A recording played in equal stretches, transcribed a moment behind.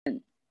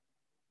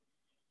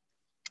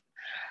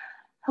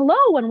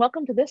Hello, and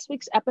welcome to this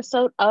week's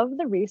episode of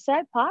the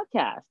Reset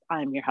Podcast.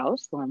 I'm your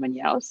host, Lauren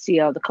Munoz,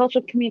 CEO of the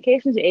Cultural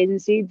Communications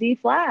Agency, D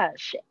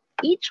Flash.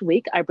 Each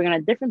week, I bring on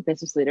a different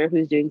business leader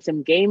who's doing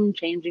some game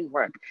changing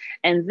work.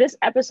 And this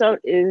episode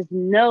is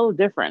no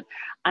different.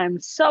 I'm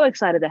so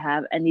excited to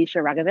have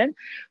Anisha Raghavan,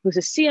 who's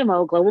a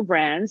CMO Global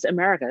Brands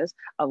Americas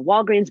of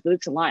Walgreens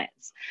Boots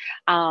Alliance.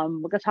 We're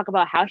going to talk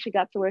about how she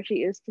got to where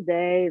she is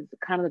today,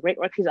 kind of the great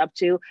work she's up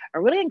to,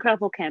 a really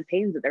incredible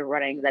campaigns that they're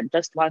running that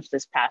just launched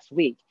this past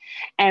week,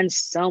 and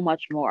so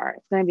much more.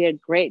 It's going to be a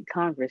great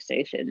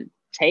conversation.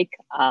 Take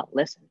a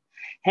listen.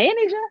 Hey,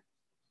 Anisha.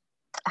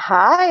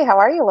 Hi, how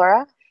are you,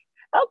 Laura?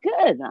 Oh,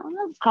 good.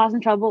 I'm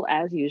causing trouble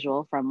as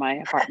usual from my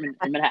apartment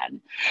in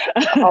Manhattan.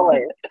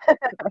 Always.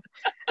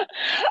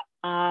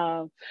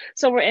 um,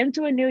 so we're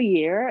into a new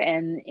year,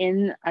 and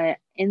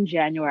in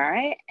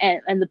January,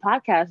 and the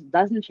podcast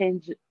doesn't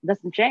change.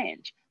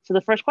 So the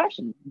first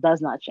question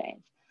does not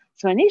change.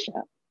 So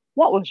Anisha,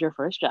 what was your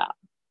first job?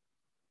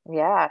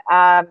 Yeah.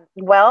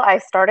 Well, I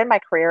started my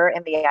career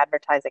in the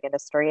advertising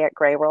industry at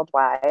Gray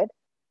Worldwide.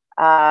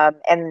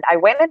 And I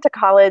went into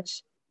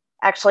college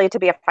actually to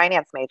be a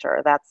finance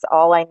major. That's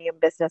all I knew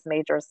business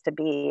majors to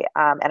be.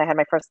 And I had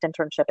my first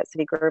internship at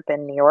Citigroup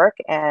in New York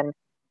and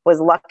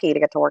was lucky to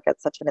get to work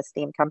at such an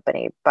esteemed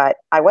company. But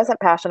I wasn't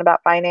passionate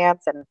about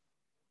finance. And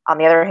on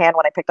the other hand,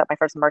 when I picked up my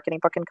first marketing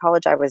book in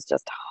college, I was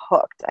just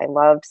hooked. I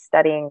loved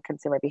studying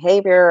consumer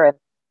behavior and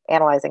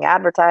analyzing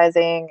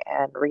advertising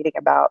and reading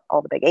about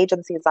all the big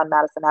agencies on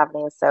Madison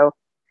Avenue. So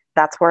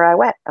that's where I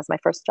went as my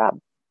first job.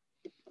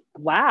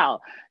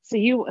 Wow. So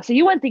you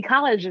went the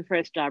college and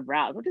first job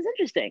route, which is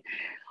interesting.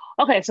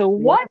 Okay, so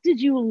Yeah. what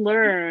did you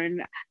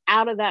learn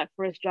out of that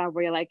first job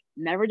where you're like,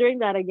 never doing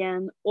that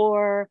again,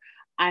 or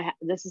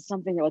this is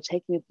something that will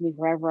take me with me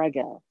wherever I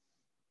go?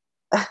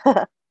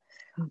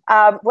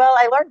 Well,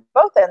 I learned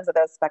both ends of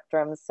those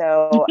spectrums.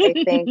 So I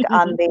think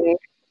on the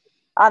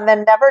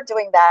never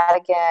doing that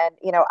again,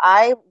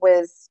 I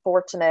was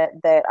fortunate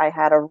that I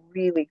had a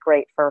really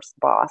great first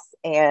boss.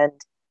 And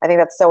I think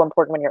that's so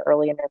important when you're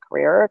early in your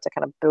career to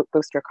kind of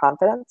boost your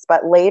confidence.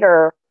 But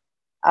later,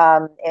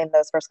 in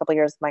those first couple of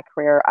years of my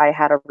career, I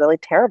had a really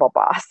terrible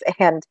boss.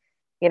 And,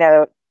 you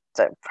know,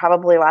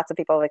 probably lots of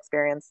people have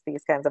experienced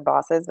these kinds of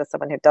bosses with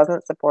someone who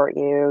doesn't support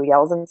you,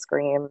 yells and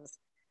screams.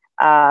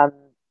 Um,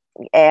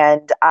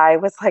 and I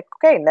was like,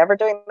 okay, never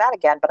doing that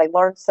again. But I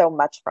learned so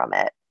much from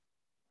it,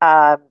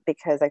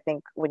 because I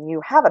think when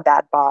you have a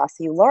bad boss,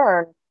 you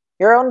learn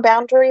your own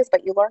boundaries,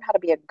 but you learn how to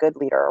be a good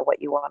leader or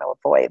what you want to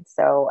avoid.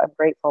 So I'm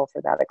grateful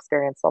for that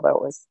experience, although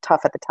it was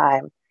tough at the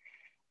time.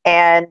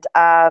 And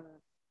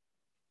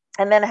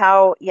and then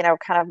how,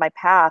 kind of my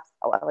path,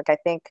 like I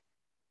think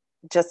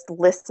just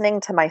listening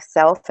to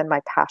myself and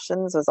my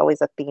passions was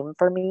always a theme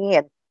for me.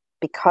 And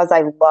because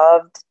I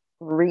loved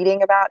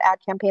reading about ad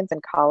campaigns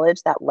in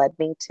college, that led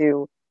me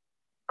to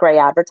gray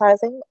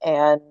advertising,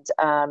 and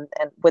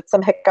with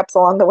some hiccups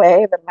along the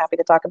way that I'm happy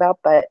to talk about.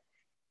 But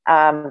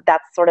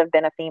that's sort of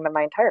been a theme of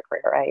my entire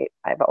career.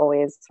 I've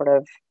always sort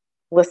of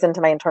listened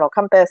to my internal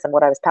compass and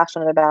what I was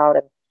passionate about,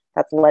 and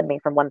that's led me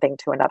from one thing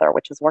to another,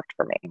 which has worked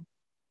for me.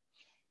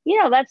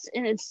 That's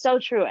and it's so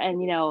true.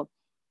 And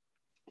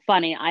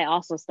funny, I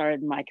also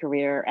started my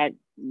career at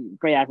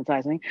great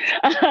advertising,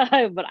 but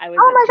I was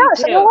Oh at my G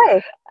gosh, no two.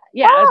 way.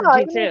 Yeah, I was Oh, at I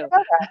G didn't even two.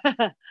 know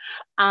that.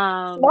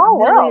 Small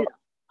Million. world.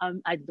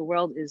 The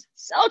world is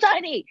so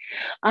tiny.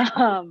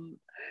 Um,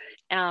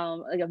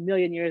 like a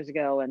million years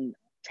ago, and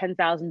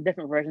 10,000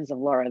 different versions of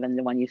Laura than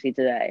the one you see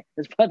today.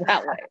 Let's put it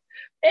that way.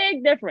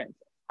 Big difference.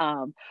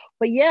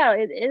 But yeah,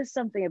 it is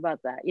something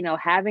about that.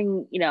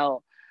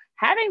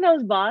 Having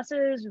those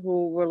bosses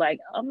who were like,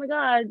 "Oh my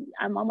God,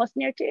 I'm almost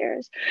near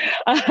tears."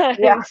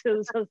 Yeah,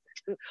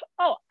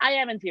 Oh, I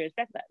am in tears.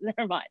 Check that.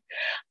 Never mind.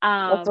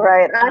 that's Um,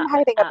 right. uh, I'm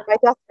hiding uh, under my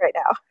desk right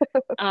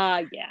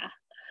now. yeah.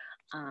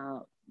 Uh,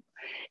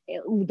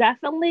 it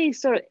definitely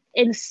sort of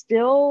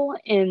instill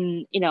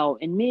in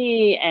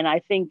me, and I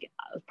think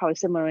probably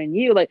similar in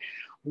you, like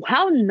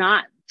how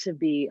not to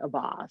be a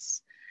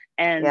boss,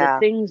 and the Yeah.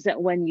 things that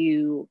when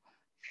you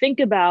think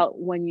about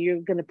when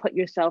you're going to put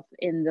yourself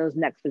in those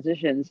next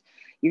positions,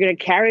 you're going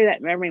to carry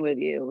that memory with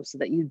you so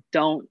that you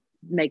don't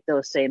make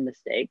those same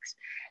mistakes.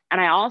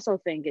 And I also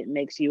think it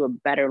makes you a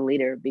better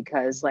leader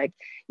because like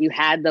you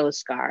had those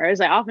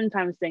scars. I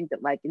oftentimes think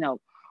that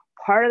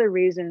part of the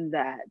reason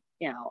that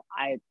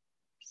I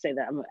say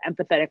that I'm an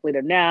empathetic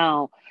leader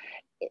now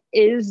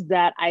is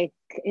that I,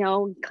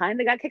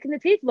 kind of got kicked in the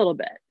teeth a little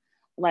bit.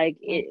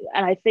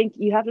 And I think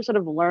you have to sort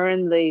of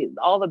learn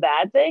all the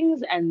bad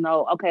things and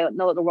know, okay,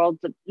 no,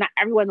 not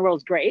everyone in the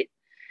world's great.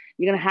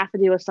 You're gonna have to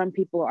deal with some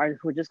people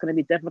who are just gonna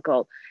be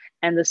difficult,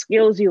 and the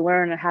skills you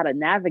learn and how to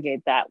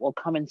navigate that will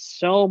come in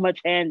so much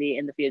handy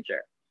in the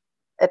future.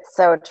 It's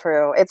so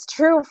true. It's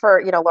true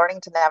for,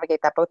 learning to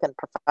navigate that both in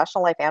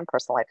professional life and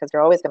personal life, because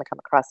you're always going to come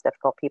across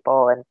difficult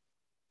people, and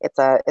it's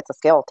a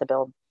skill to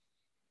build.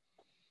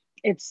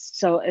 It's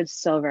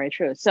so very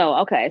true. So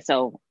okay,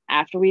 so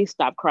after we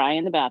stopped crying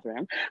in the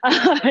bathroom,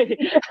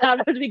 how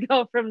did we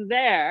go from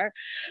there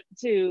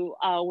to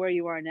where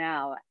you are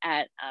now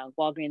at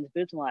Walgreens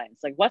Boots Alliance?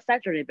 Like, what's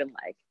that journey been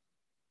like?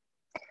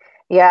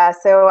 Yeah,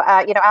 so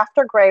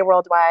after Gray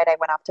Worldwide, I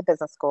went off to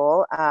business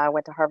school.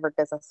 Went to Harvard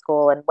Business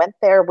School and went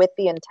there with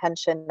the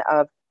intention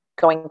of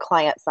going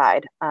client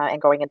side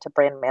and going into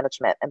brand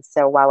management. And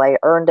so while I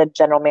earned a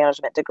general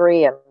management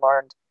degree and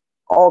learned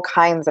all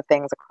kinds of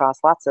things across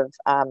lots of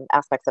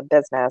aspects of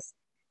business,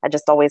 I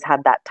just always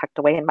had that tucked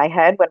away in my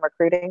head when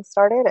recruiting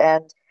started.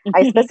 And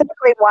I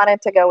specifically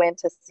wanted to go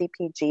into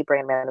CPG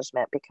brand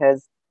management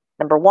because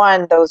number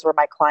one, those were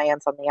my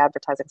clients on the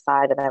advertising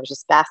side. And I was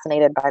just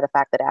fascinated by the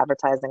fact that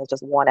advertising is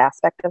just one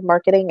aspect of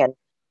marketing. And,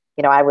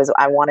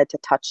 I wanted to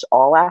touch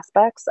all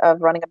aspects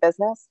of running a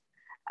business.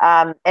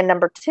 And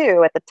number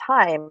two, at the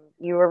time,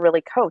 you were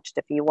really coached.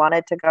 If you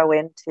wanted to go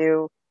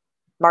into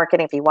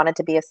marketing, if you wanted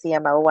to be a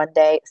CMO one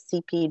day,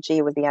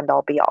 CPG was the end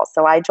all be all.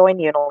 So I joined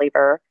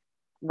Unilever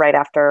right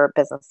after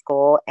business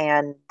school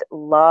and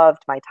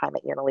loved my time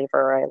at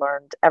Unilever. I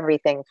learned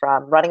everything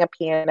from running a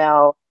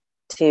P&L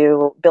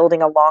to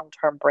building a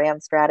long-term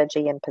brand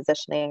strategy and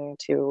positioning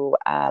to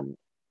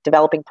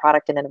developing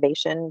product and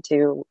innovation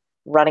to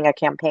running a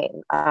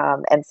campaign.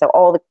 And so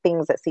all the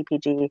things that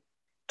CPG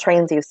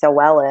trains you so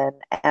well in,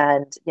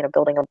 and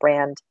building a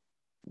brand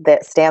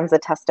that stands the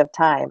test of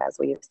time, as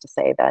we used to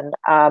say then.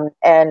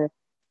 And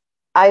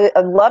I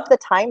loved the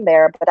time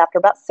there, but after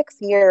about 6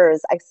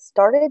 years, I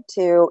started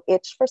to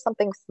itch for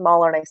something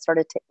smaller, and I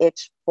started to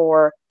itch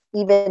for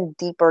even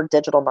deeper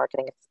digital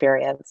marketing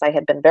experience. I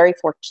had been very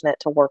fortunate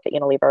to work at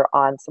Unilever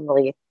on some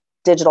really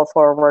digital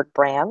forward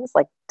brands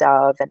like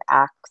Dove and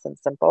Axe and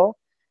Simple.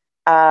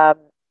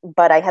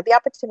 But I had the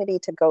opportunity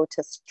to go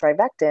to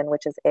Strivectin,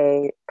 which is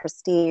a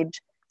prestige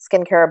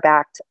skincare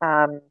backed,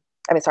 a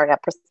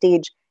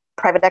prestige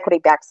private equity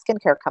backed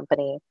skincare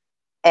company,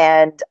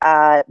 and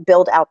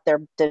build out their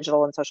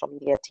digital and social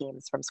media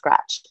teams from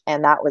scratch.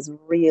 And that was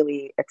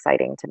really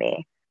exciting to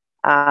me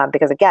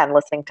because, again,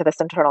 listening to this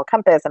internal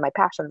compass and my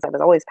passions, I was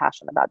always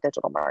passionate about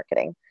digital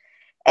marketing.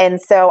 And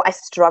so I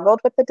struggled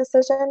with the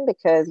decision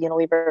because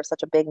Unilever is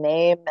such a big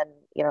name. And,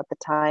 at the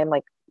time,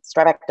 like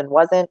Strivectin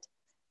wasn't.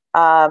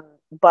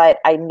 But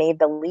I made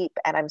the leap,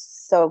 and I'm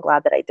so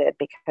glad that I did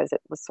because it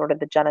was sort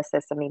of the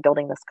genesis of me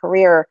building this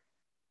career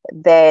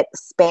that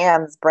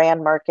spans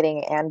brand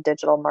marketing and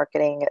digital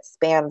marketing. It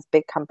spans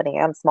big company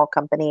and small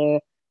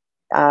company,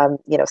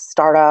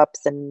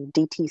 startups and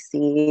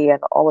DTC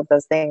and all of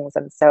those things.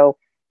 And so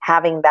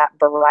having that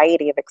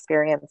variety of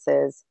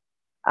experiences,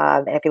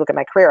 and if you look at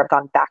my career, I've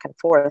gone back and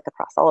forth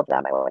across all of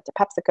them. I went to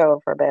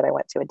PepsiCo for a bit. I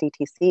went to a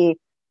DTC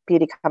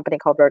beauty company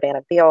called Rodan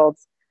and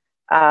Fields.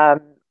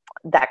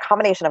 That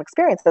combination of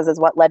experiences is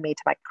what led me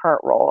to my current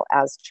role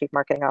as Chief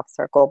Marketing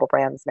Officer of Global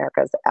Brands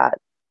Americas at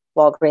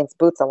Walgreens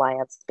Boots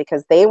Alliance,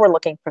 because they were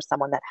looking for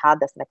someone that had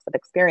this mix of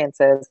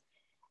experiences.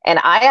 And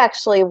I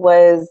actually I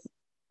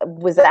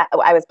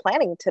was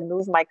planning to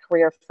move my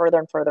career further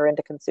and further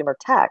into consumer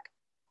tech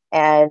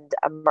and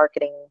a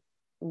marketing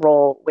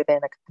role within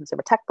a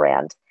consumer tech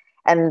brand.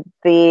 And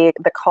the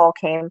call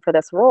came for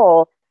this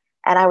role.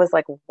 And I was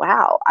like,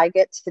 wow, I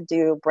get to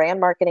do brand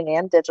marketing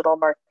and digital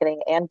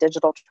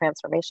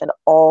transformation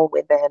all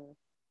within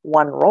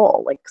one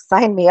role. Like,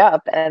 sign me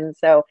up. And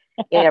so,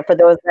 for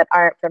those that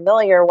aren't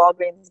familiar,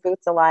 Walgreens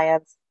Boots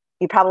Alliance,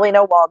 you probably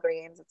know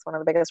Walgreens. It's one of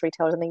the biggest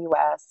retailers in the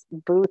US.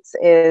 Boots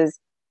is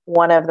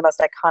one of the most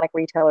iconic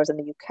retailers in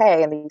the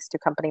UK. And these two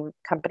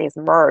companies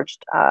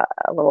merged a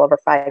little over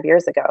 5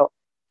 years ago.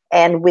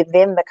 And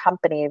within the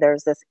company,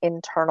 there's this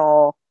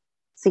internal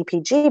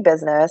CPG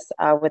business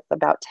with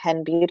about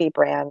 10 beauty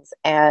brands.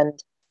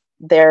 And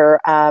they're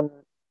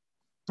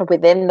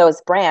within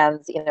those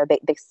brands,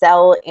 they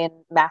sell in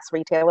mass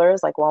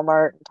retailers like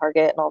Walmart and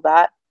Target and all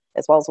that,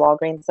 as well as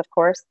Walgreens, of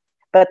course.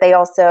 But they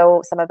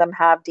also, some of them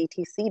have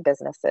DTC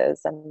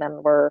businesses, and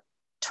then we're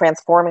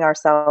transforming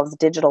ourselves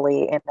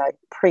digitally in a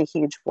pretty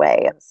huge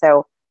way. And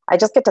so I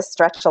just get to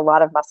stretch a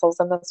lot of muscles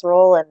in this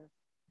role and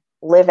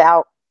live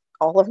out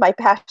all of my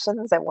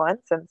passions at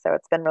once. And so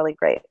it's been really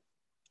great.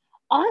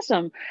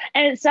 Awesome.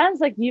 And it sounds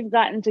like you've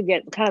gotten to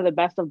get kind of the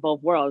best of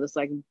both worlds. It's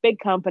like big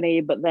company,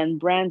 but then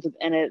brands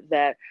within it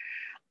that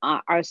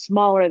are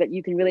smaller, that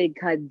you can really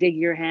kind of dig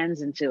your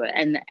hands into it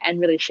and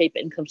really shape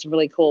it in some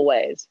really cool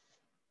ways.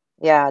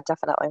 Yeah,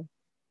 definitely.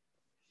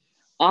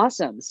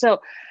 Awesome.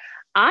 So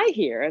I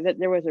hear that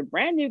there was a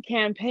brand new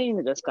campaign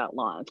that just got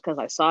launched because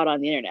I saw it on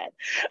the internet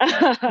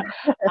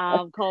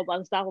called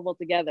Unstoppable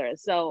Together.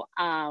 So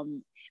now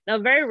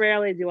very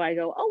rarely do I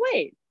go, oh,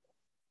 wait,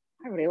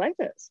 I really like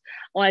this.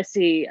 When I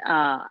see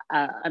a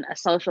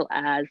social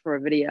ad for a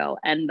video,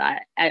 and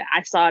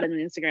I saw it in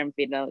the Instagram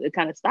feed, and it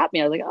kind of stopped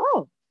me. I was like,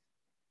 oh,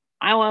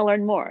 I want to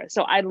learn more.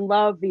 So I'd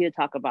love for you to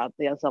talk about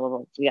the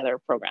Unstoppable Together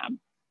program.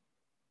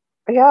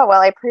 Yeah,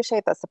 well, I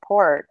appreciate the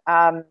support.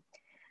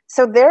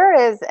 So there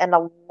is an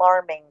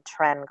alarming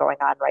trend going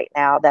on right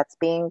now that's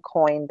being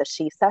coined the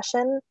She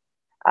Session.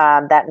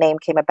 That name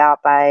came about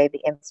by the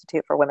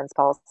Institute for Women's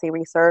Policy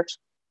Research.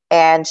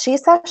 And she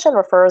session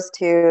refers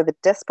to the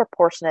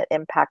disproportionate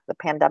impact the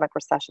pandemic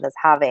recession is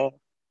having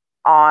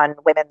on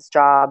women's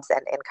jobs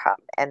and income.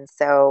 And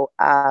so,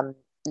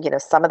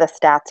 some of the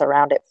stats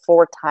around it: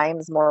 4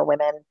 times more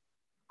women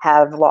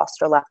have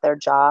lost or left their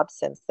jobs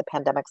since the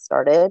pandemic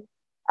started,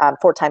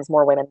 4 times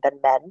more women than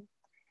men.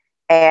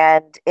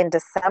 And in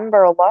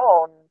December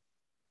alone,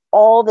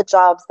 all the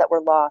jobs that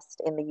were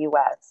lost in the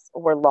US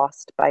were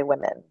lost by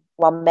women,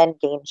 while men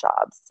gained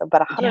jobs. So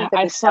about Yeah,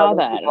 I saw 150,000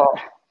 that. people,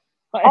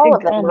 all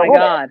of them Oh were my women.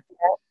 God.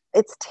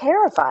 It's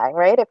terrifying,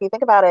 right? If you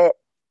think about it,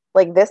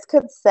 like this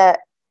could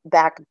set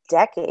back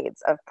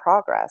decades of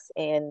progress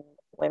in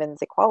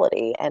women's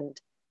equality and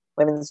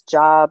women's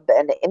job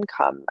and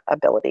income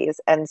abilities.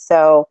 And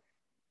so,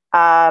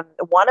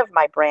 one of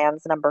my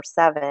brands, Number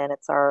Seven,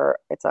 our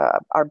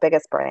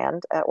biggest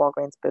brand at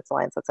Walgreens Boots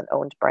Alliance. It's an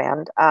owned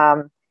brand.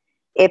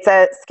 It's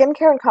a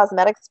skincare and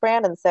cosmetics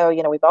brand, and so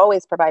we've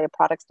always provided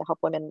products to help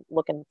women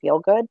look and feel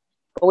good,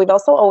 but we've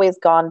also always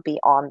gone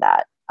beyond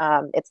that.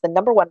 It's the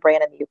number one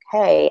brand in the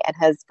UK and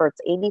has, for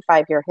its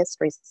 85-year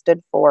history,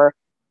 stood for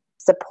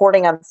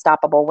supporting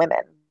unstoppable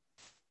women.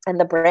 And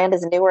the brand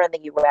is newer in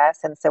the US,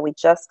 and so we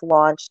just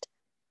launched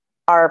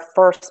our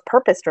first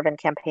purpose-driven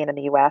campaign in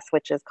the US,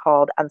 which is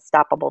called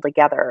Unstoppable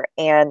Together.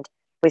 And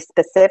we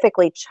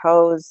specifically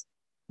chose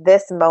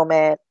this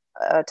moment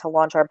to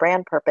launch our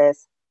brand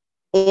purpose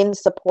in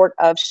support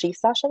of She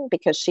Session,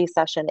 because She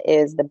Session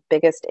is the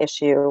biggest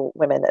issue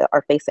women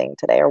are facing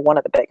today, or one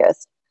of the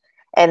biggest.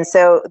 And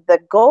so the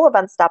goal of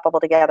Unstoppable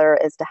Together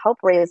is to help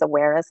raise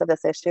awareness of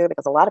this issue,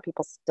 because a lot of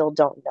people still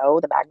don't know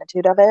the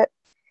magnitude of it,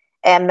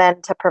 and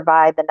then to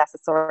provide the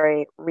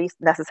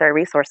necessary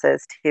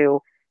resources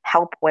to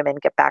help women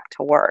get back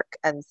to work.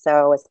 And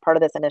so as part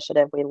of this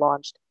initiative, we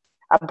launched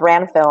a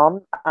brand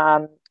film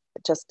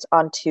just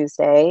on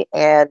Tuesday,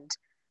 and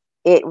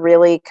it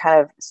really kind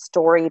of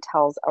story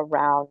tells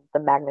around the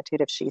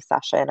magnitude of She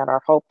Session. And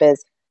our hope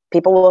is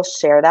people will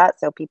share that,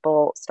 so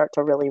people start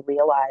to really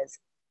realize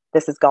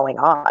this is going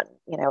on,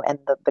 and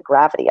the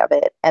gravity of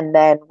it. And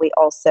then we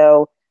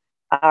also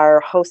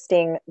are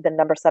hosting the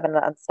Number Seven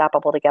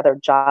Unstoppable Together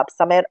Job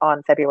Summit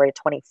on February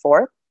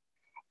 24th.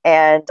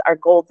 And our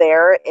goal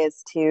there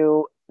is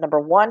to,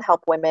 number one,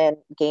 help women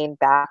gain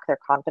back their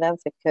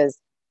confidence, because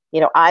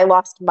I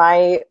lost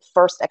my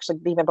first, actually,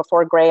 even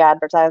before gray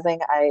advertising,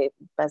 I,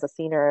 as a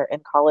senior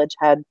in college,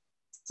 had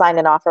signed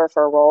an offer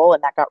for a role,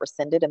 and that got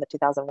rescinded in the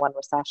 2001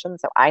 recession.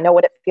 So I know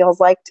what it feels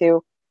like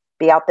to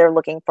be out there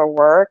looking for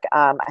work.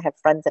 I have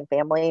friends and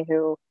family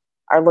who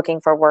are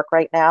looking for work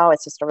right now.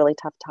 It's just a really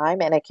tough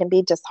time, and it can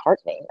be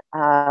disheartening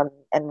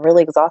and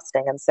really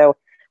exhausting. And so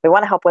we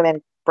want to help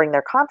women bring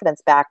their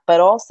confidence back,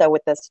 but also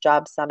with this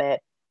job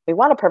summit, we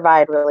want to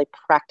provide really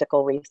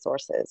practical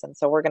resources. And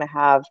so we're going to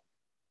have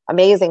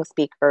amazing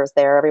speakers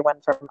there, everyone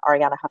from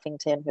Ariana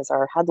Huffington, who's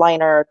our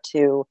headliner,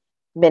 to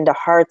Minda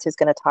Harts, who's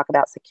going to talk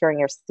about securing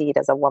your seat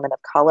as a woman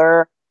of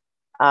color,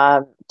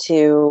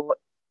 to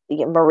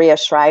Maria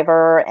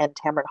Shriver and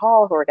Tamron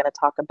Hall, who are going to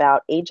talk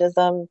about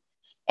ageism,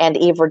 and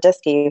Eve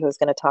Radisky, who's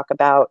going to talk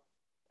about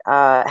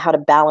how to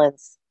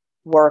balance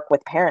work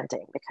with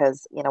parenting,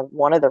 because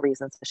one of the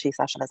reasons the She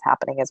Session is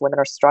happening is women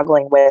are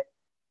struggling with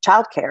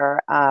childcare,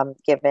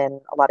 given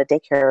a lot of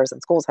daycares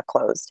and schools have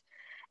closed.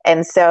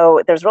 And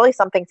so there's really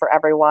something for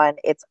everyone.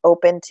 It's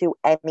open to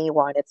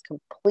anyone. It's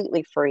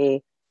completely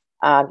free.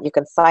 You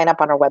can sign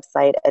up on our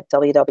website at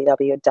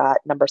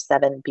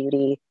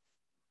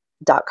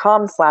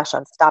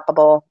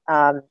www.number7beauty.com/unstoppable.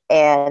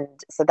 And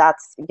so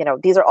that's,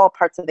 these are all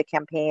parts of the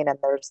campaign, and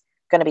there's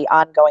going to be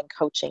ongoing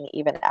coaching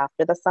even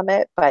after the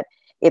summit. But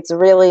it's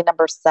really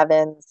Number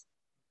Seven's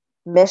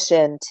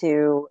mission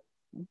to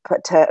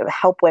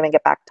help women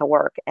get back to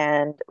work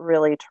and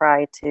really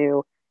try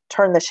to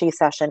turn the She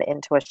Session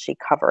into a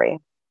she-covery,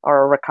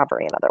 or a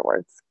recovery, in other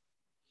words.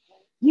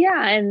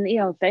 Yeah, and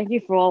thank you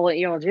for all that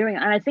you're doing.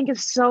 And I think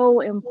it's so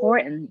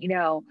important.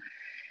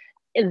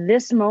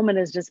 This moment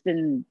has just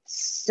been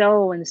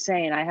so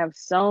insane. I have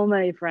so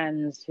many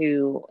friends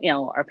who,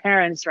 are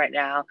parents right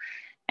now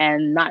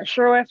and not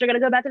sure if they're going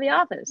to go back to the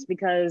office,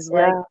 because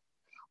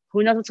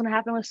who knows what's going to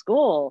happen with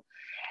school.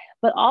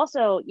 But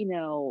also,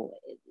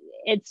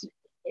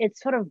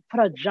 it's sort of put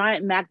a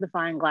giant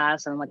magnifying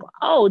glass and, like,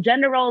 oh,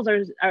 gender roles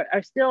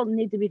are still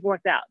need to be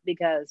worked out,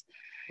 because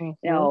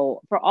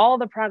for all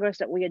the progress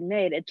that we had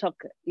made, it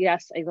took,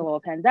 yes, a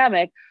little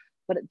pandemic,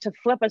 but to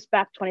flip us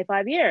back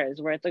 25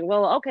 years, where it's like,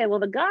 well, okay, well,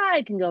 the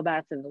guy can go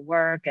back to the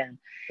work, and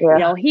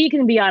he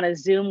can be on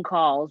his Zoom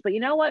calls, but you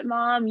know what,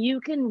 mom, you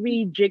can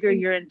rejigger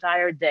your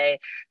entire day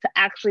to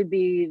actually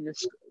be the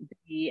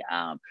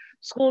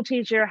school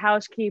teacher,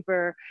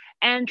 housekeeper,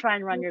 and try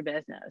and run your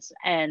business.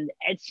 And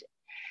it's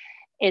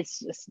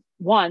just,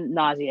 one,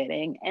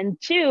 nauseating, and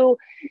two,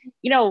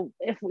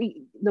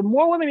 the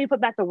more women we put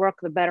back to work,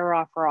 the better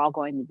off we're all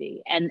going to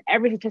be. And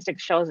every statistic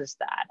shows us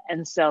that.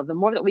 And so the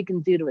more that we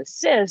can do to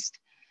assist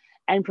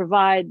and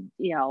provide,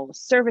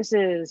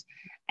 services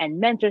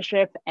and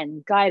mentorship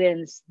and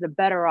guidance, the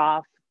better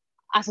off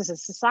us as a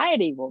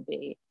society will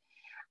be.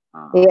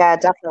 Yeah,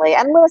 definitely.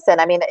 And listen,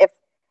 I mean, if,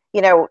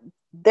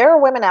 there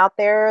are women out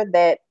there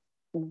that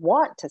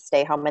want to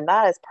stay home, and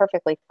that is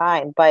perfectly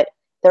fine. But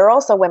there are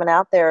also women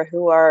out there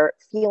who are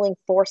feeling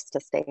forced to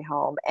stay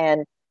home.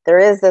 And there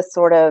is this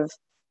sort of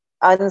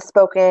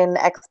unspoken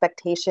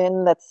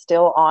expectation that's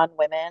still on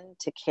women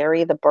to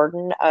carry the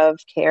burden of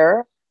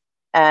care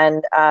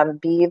and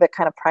be the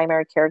kind of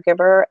primary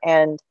caregiver.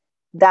 And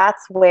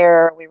that's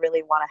where we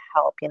really want to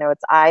help.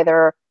 It's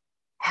either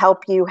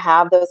help you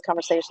have those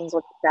conversations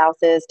with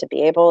spouses to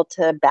be able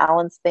to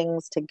balance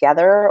things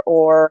together,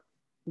 or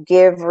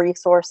give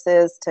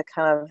resources to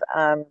kind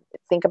of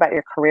think about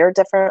your career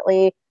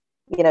differently,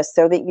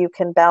 so that you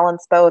can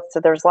balance both. So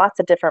there's lots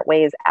of different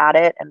ways at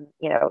it. And,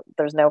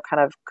 there's no kind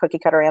of cookie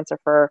cutter answer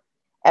for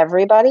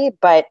everybody,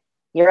 but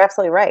you're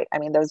absolutely right. I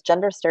mean, those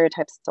gender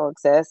stereotypes still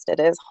exist. It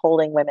is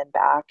holding women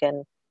back,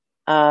 and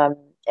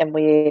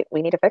we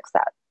need to fix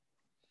that.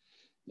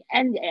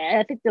 And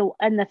I think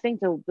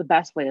the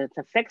best way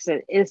to fix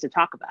it is to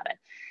talk about it,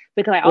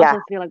 because I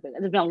also feel like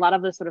there's been a lot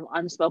of this sort of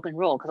unspoken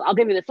rule. Because I'll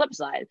give you the flip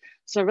side.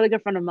 So a really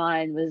good friend of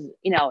mine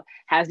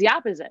has the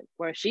opposite,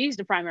 where she's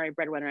the primary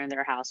breadwinner in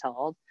their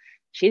household.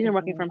 She's been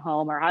working from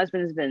home. Her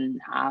husband has been,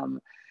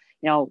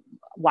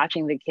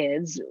 watching the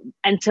kids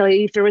until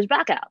he threw his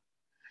back out.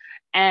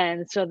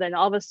 And so then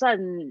all of a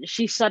sudden,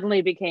 she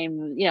suddenly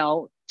became,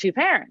 two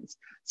parents.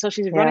 So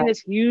she's running this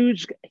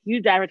huge,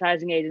 huge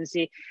advertising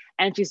agency.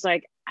 And she's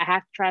like, I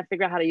have to try and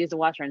figure out how to use the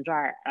washer and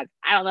dryer. Like,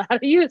 I don't know how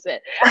to use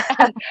it.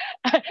 And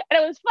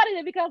it was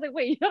funny because I was like,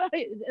 wait,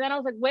 and then I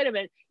was like, wait a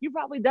minute, you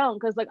probably don't.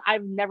 Because like,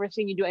 I've never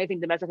seen you do anything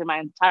domestic in my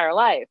entire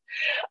life.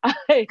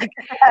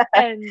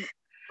 And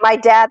my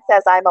dad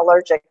says I'm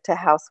allergic to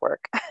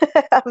housework.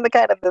 I'm the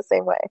kind of the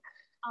same way.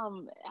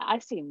 I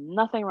see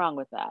nothing wrong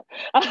with that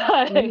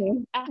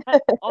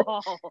at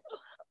all.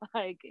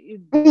 Like,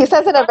 he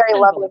says in a very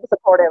lovely,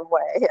 supportive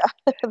way.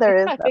 Yeah, there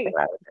is nothing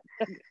wrong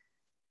with it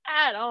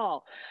at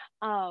all.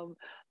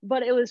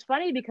 But it was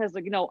funny because,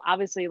 like,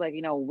 obviously, like,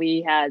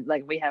 we have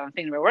a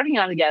thing we're working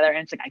on together,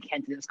 and it's like, I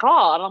can't do this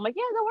call, and I'm like,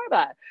 yeah, don't worry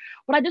about it.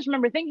 But I just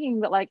remember thinking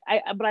that, like,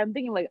 I'm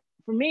thinking, like,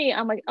 for me,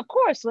 I'm like, of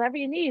course, whatever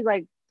you need,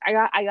 like,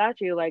 I got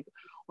you, like,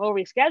 we'll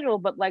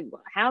reschedule. But like,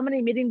 how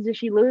many meetings is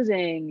she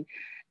losing?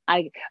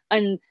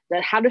 And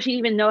how does she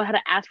even know how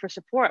to ask for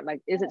support?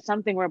 Like, is it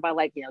something whereby,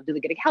 like, do they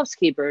get a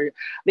housekeeper?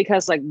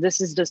 Because like, this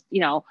is just,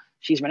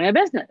 she's running a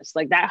business,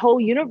 like that whole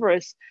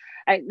universe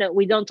that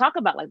we don't talk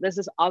about. Like, there's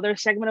this other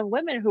segment of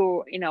women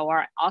who,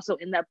 are also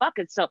in that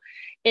bucket. So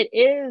it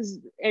is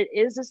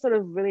a sort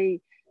of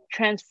really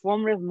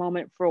transformative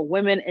moment for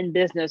women in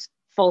business,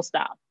 full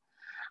stop.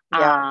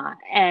 Yeah.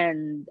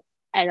 And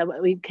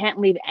we can't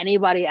leave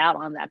anybody out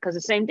on that, because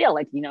the same deal,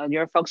 like,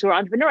 you're folks who are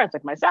entrepreneurs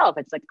like myself.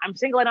 It's like, I'm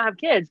single, I don't have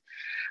kids,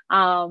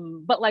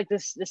 but like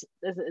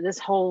this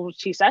whole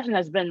She Session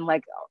has been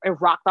like, it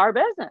rocked our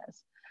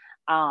business.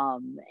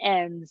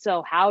 And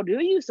so how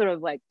do you sort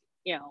of like,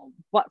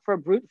 but for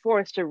brute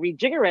force to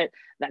rejigger it,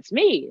 that's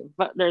me.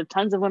 But there are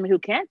tons of women who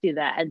can't do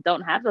that and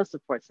don't have those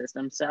support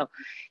systems. So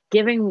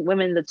giving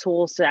women the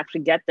tools to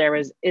actually get there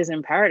is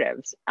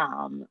imperative,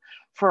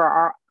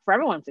 for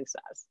everyone's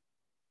success.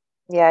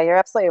 Yeah, you're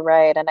absolutely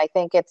right. And I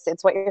think it's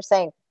what you're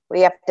saying. We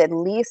have to at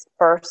least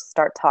first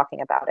start talking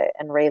about it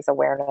and raise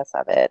awareness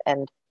of it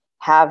and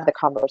have the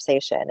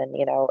conversation. And,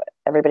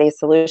 everybody's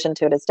solution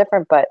to it is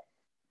different, but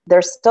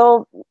there's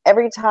still,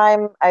 every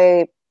time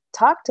I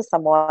talk to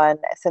someone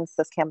since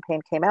this campaign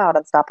came out,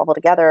 Unstoppable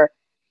Together,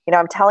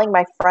 I'm telling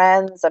my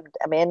friends,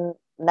 I'm in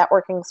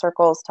networking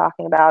circles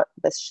talking about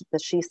the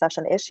She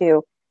Session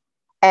issue.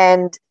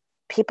 And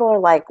people are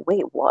like,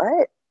 wait,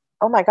 what?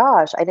 Oh my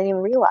gosh, I didn't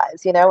even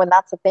realize, and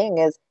that's the thing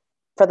is,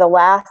 for the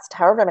last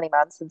however many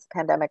months since the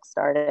pandemic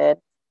started,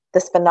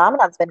 this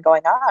phenomenon's been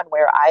going on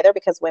where either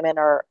because women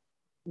are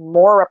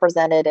more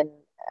represented in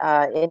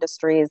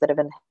industries that have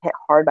been hit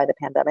hard by the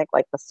pandemic,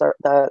 like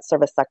the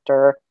service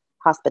sector,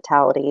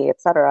 hospitality,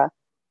 etc.,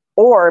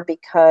 or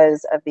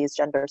because of these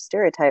gender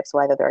stereotypes,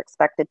 whether they're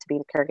expected to be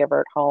the caregiver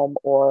at home,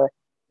 or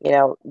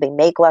they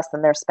make less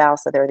than their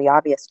spouse, so they're the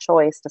obvious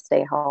choice to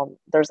stay home.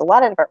 There's a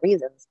lot of different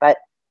reasons, but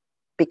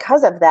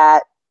because of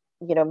that,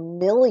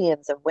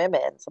 millions of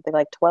women, something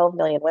like 12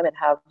 million women,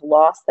 have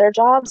lost their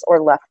jobs or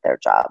left their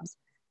jobs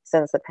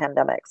since the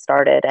pandemic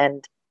started,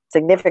 and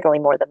significantly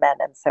more than men.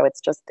 And so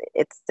it's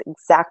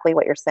exactly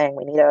what you're saying.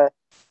 We need to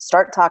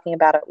start talking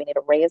about it. We need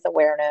to raise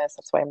awareness.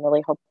 That's why I'm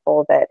really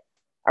hopeful that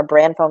our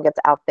brand phone gets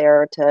out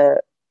there to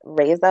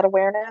raise that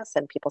awareness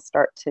and people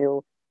start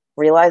to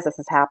realize this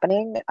is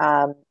happening.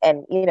 And,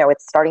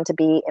 it's starting to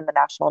be in the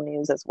national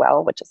news as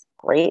well, which is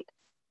great.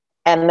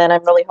 And then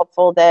I'm really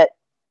hopeful that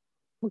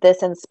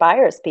this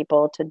inspires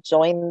people to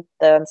join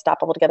the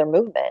Unstoppable Together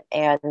movement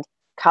and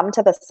come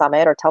to the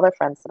summit or tell their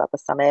friends about the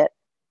summit.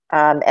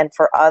 And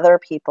for other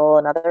people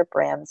and other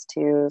brands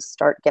to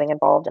start getting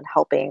involved and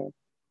helping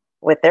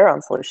with their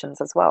own solutions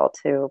as well,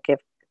 to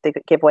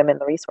give women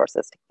the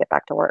resources to get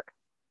back to work.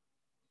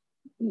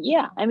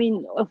 Yeah, I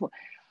mean,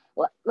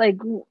 like,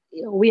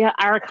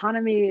 our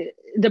economy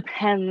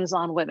depends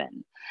on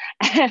women,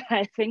 and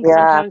I think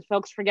sometimes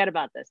folks forget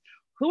about this.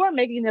 Who are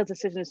making those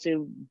decisions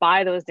to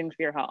buy those things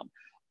for your home?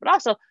 But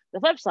also the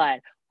flip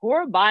side, who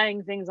are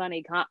buying things on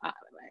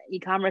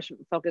e-commerce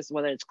focused,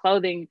 whether it's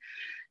clothing,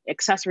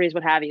 accessories,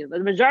 what have you. The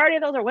majority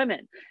of those are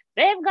women.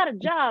 They've got a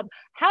job.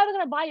 How are they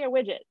going to buy your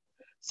widget?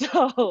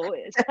 So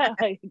it's kind of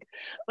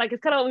like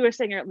it's kind of what we were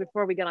saying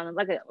before we get on.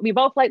 Like we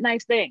both like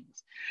nice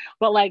things,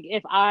 but like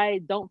if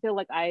I don't feel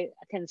like I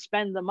can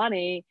spend the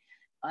money,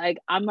 like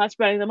I'm not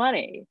spending the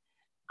money.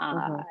 Uh,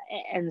 Mm-hmm.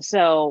 and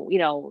so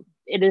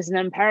it is an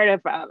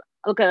imperative.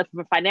 Look at it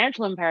from a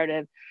financial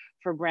imperative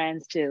for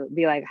brands to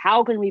be like,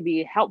 how can we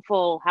be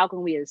helpful? How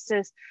can we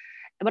assist?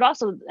 But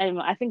also,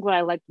 and I think what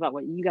I liked about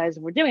what you guys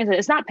were doing is that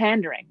it's not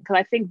pandering, because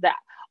I think that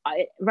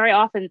very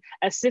often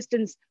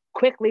assistance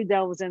quickly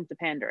delves into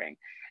pandering,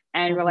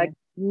 and we're Mm-hmm. like,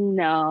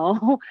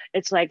 no,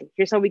 it's like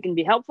here's how we can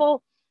be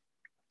helpful,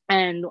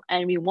 and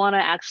we want to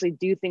actually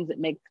do things that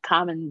make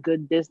common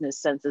good business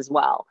sense as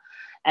well.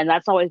 And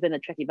that's always been a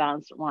tricky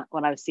balance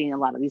when I've seen a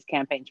lot of these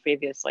campaigns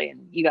previously,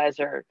 and you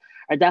guys are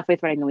definitely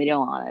threading the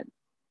needle on it.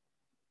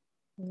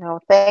 No,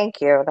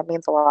 thank you. That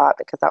means a lot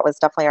because that was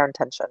definitely our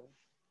intention.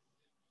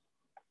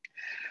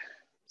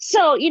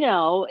 So,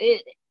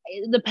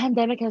 the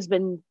pandemic has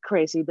been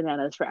crazy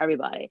bananas for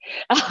everybody.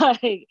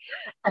 like,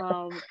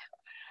 um,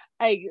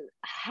 like,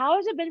 how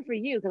has it been for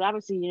you? Because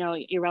obviously,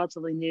 you're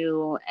relatively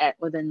new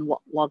within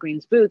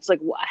Walgreens Boots.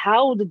 Like,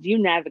 how did you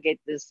navigate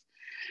this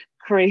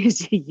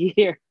crazy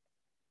year?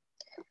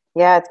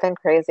 Yeah, it's been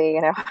crazy.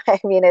 I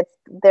mean,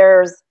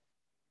 there's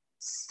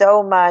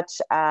so much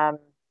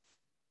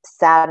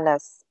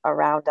sadness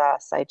around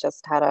us. I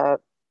just had a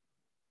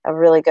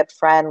really good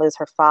friend lose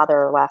her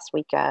father last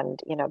weekend.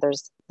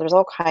 There's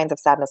all kinds of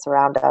sadness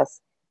around us.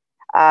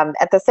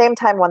 At the same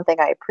time, one thing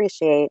I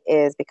appreciate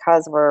is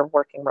because we're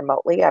working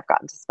remotely, I've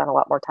gotten to spend a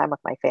lot more time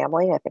with my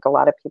family. I think a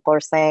lot of people are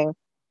saying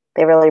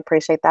they really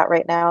appreciate that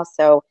right now.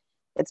 So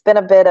it's been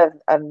a bit of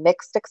a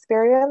mixed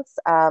experience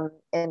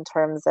in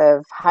terms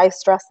of high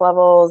stress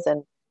levels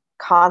and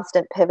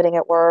constant pivoting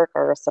at work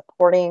or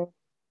supporting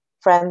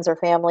friends or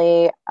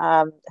family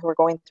who are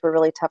going through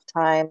really tough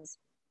times,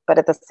 but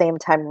at the same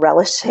time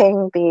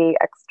relishing the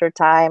extra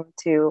time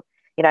to,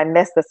 I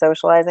miss the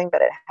socializing,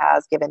 but it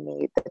has given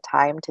me the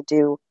time to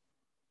do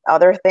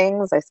other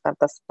things. I spent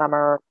the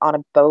summer on a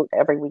boat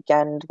every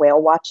weekend whale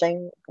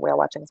watching. Whale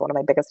watching is one of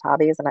my biggest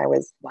hobbies, and I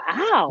was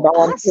Wow,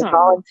 awesome.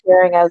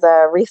 volunteering as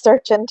a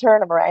research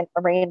intern, a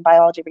marine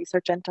biology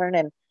research intern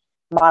in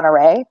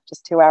Monterey,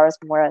 just 2 hours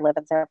from where I live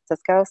in San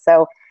Francisco.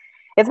 So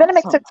it's been a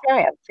mixed Awesome.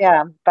 experience,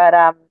 yeah.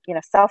 But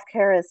self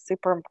care is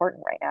super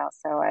important right now.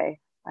 So I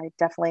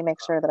definitely make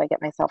sure that I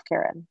get my self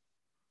care in.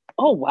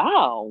 Oh,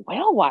 wow.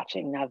 Whale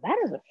watching. Now that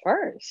is a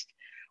first.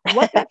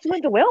 What got you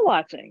into whale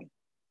watching?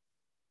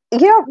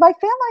 My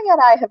family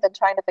and I have been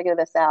trying to figure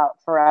this out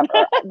forever.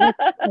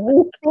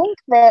 We think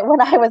that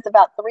when I was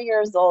about 3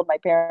 years old, my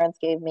parents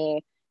gave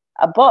me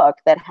a book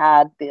that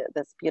had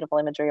this beautiful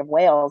imagery of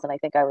whales, and I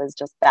think I was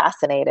just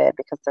fascinated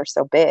because they're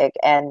so big.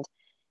 And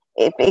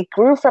it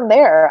grew from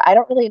there. I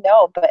don't really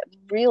know, but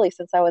really,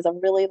 since I was a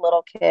really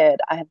little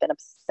kid, I have been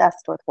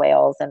obsessed with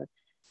whales and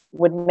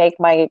would make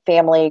my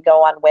family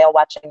go on whale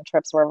watching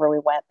trips wherever we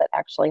went that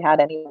actually had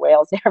any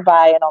whales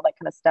nearby and all that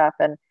kind of stuff.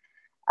 And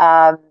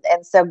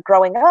so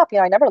growing up,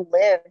 I never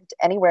lived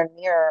anywhere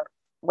near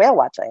whale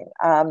watching.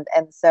 And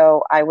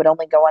so I would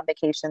only go on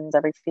vacations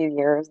every few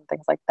years and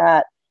things like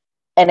that.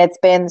 And it's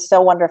been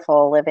so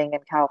wonderful living in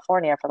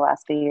California for the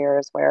last few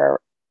years where,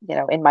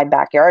 in my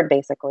backyard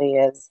basically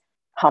is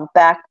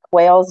humpback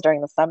whales during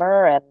the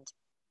summer and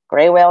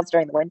gray whales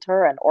during the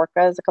winter and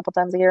orcas a couple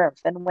times a year and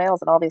fin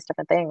whales and all these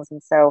different things.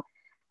 And so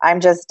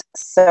I'm just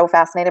so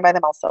fascinated by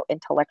them, also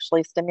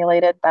intellectually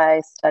stimulated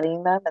by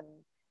studying them.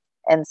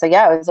 And so,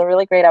 yeah, it was a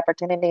really great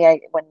opportunity.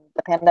 When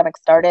the pandemic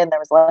started and there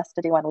was less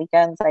to do on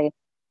weekends, I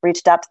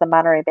reached out to the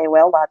Monterey Bay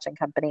Whale Watching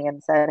Company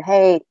and said,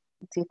 hey,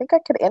 do you think I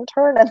could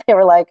intern? And they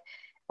were like,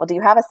 well, do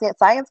you have a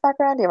science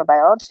background? Do you have a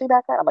biology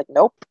background? I'm like,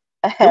 nope.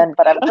 Nope.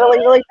 But I'm really,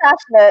 really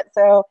passionate.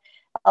 So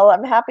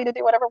I'm happy to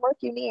do whatever work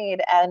you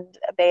need. And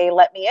they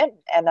let me in.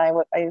 And I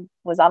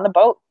was on the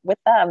boat with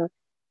them,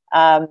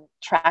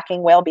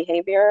 tracking whale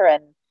behavior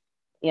and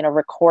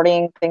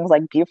recording things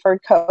like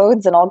Buford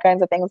codes and all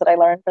kinds of things that I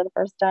learned for the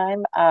first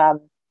time.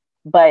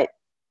 But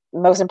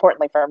most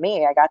importantly for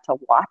me, I got to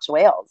watch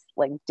whales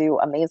like do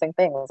amazing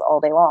things all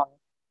day long.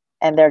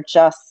 And they're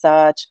just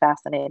such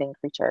fascinating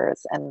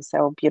creatures and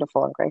so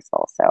beautiful and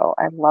graceful. So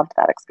I loved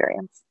that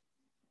experience.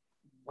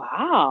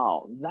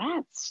 Wow.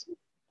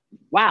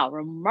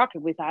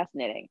 Remarkably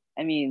fascinating.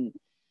 I mean,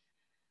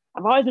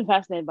 I've always been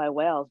fascinated by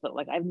whales, but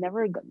like I've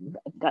never got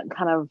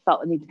kind of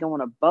felt the need to go on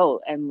a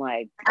boat and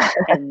like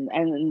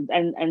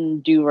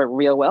and do a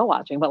real whale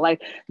watching. But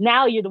like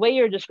now, the way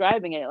you're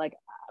describing it, like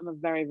I'm a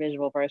very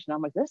visual person.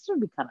 I'm like, this would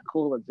be kind of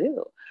cool to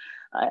do.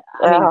 I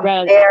mean,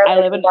 granted, They're I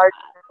like live in. large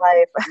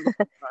life.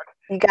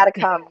 You got to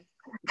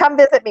come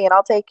visit me and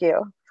I'll take you.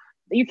 Are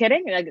you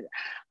kidding? Like,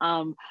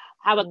 how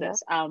about Yeah.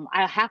 this?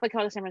 I halfway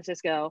come to San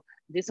Francisco,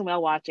 do some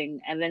whale watching,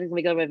 and then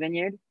we go to a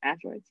vineyard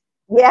afterwards.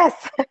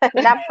 Yes.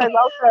 Napa is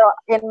also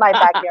in my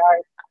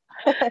backyard.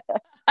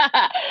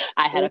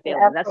 I had We a can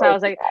feeling. That's how I absolutely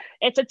was do like, that.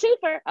 it's a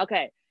twofer.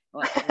 Okay.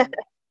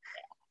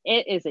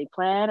 It is a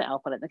plan. I'll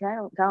put it in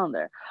the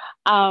calendar.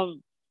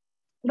 Um,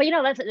 but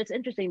that's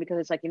interesting because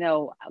it's like,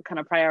 kind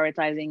of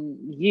prioritizing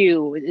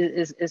you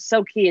is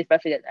so key,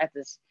 especially at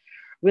this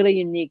really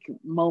unique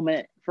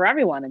moment for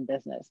everyone in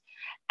business.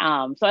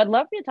 So I'd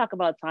love for you to talk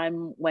about a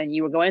time when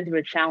you were going through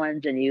a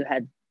challenge and you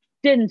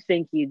didn't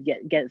think you'd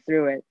get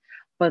through it,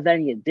 but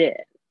then you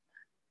did.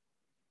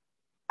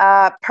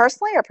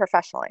 Personally or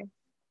professionally?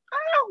 I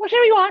don't know,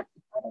 whichever you want.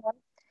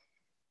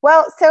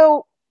 Well,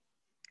 so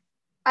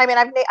I mean,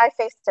 I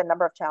faced a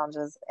number of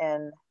challenges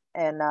in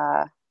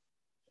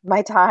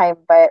my time,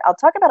 but I'll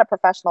talk about a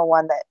professional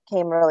one that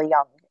came really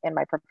young in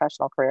my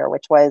professional career,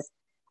 which was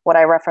what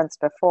I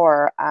referenced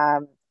before.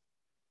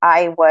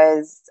 I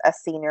was a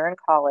senior in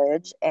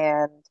college,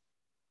 and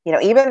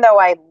even though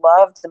I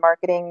loved the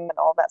marketing and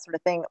all that sort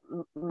of thing,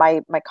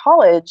 my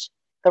college,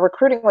 the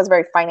recruiting was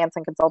very finance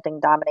and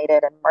consulting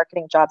dominated, and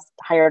marketing jobs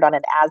hired on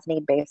an as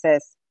need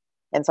basis.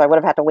 And so I would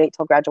have had to wait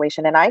till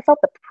graduation. And I felt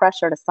the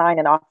pressure to sign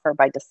an offer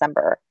by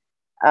December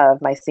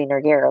of my senior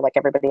year, like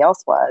everybody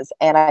else was.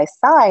 And I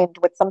signed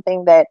with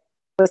something that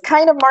was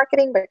kind of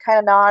marketing, but kind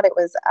of not. It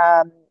was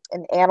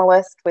an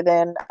analyst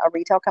within a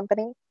retail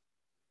company.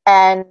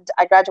 And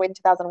I graduated in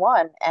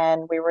 2001,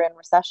 and we were in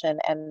recession,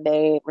 and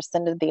they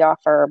rescinded the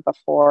offer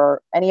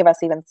before any of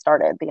us even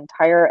started, the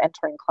entire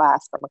entering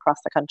class from across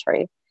the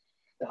country.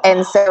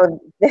 And so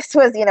this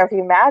was, if you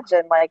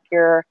imagine, like,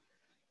 you're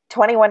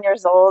 21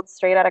 years old,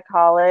 straight out of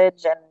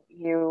college, and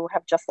you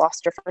have just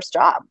lost your first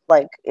job.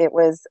 Like, it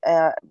was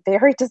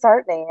very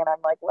disheartening. And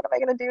I'm like, what am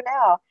I going to do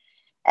now?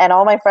 And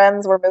all my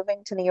friends were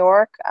moving to New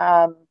York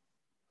and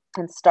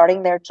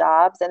starting their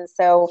jobs. And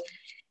so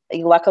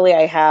luckily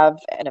I have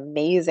an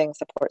amazing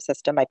support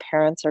system. My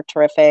parents are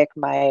terrific.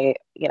 My,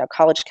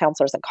 college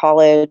counselors in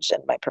college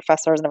and my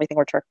professors and everything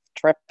were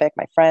terrific.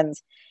 My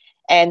friends.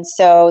 And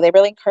so they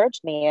really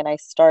encouraged me, and I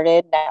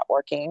started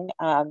networking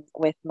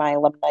with my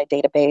alumni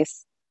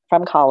database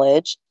from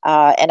college.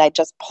 And I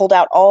just pulled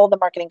out all the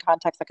marketing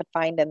contacts I could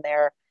find in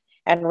there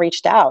and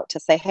reached out to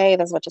say, hey,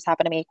 this is what just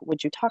happened to me.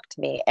 Would you talk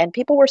to me? And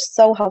people were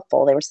so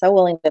helpful. They were so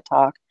willing to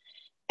talk.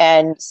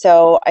 And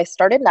so I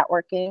started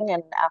networking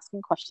and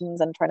asking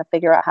questions and trying to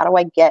figure out, how do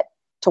I get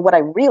to what I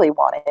really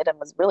wanted and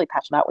was really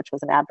passionate about, which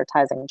was an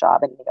advertising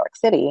job in New York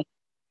City.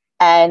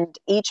 And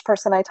each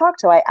person I talked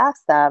to, I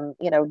asked them,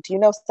 do you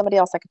know somebody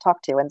else I could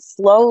talk to? And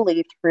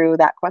slowly through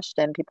that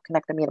question, people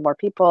connected me to more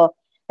people.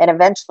 And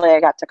eventually I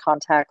got to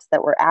contacts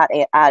that were at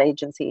ad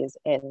agencies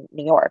in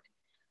New York.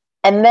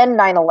 And then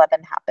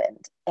 9/11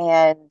 happened.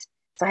 And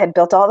so I had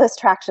built all this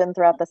traction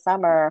throughout the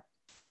summer.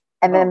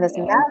 And then this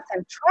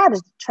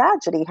massive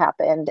tragedy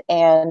happened.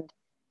 And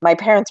my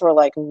parents were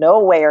like, no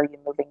way are you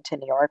moving to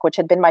New York, which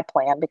had been my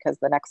plan because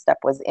the next step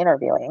was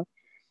interviewing.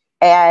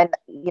 And,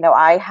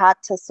 I had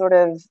to sort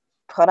of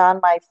put on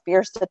my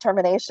fierce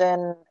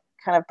determination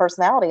kind of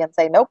personality and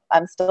say, nope,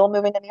 I'm still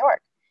moving to New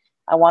York.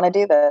 I want to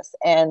do this.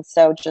 And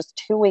so just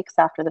 2 weeks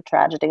after the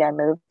tragedy, I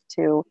moved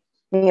to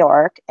New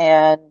York.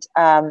 And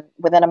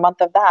within a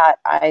month of that,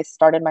 I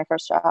started my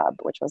first job,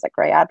 which was at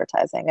Gray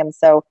Advertising. And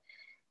so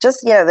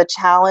just, the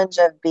challenge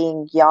of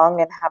being young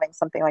and having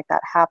something like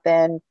that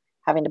happen,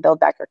 having to build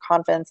back your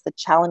confidence, the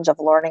challenge of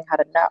learning how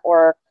to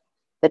network,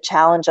 the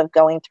challenge of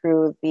going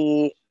through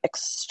the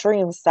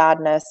extreme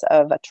sadness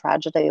of a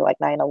tragedy like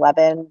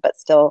 9/11, but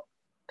still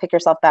pick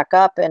yourself back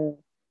up and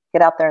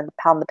get out there and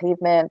pound the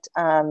pavement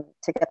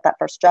to get that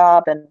first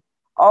job, and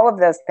all of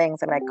those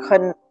things. I mean,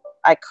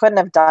 I couldn't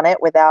have done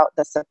it without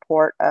the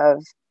support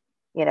of,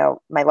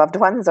 my loved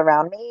ones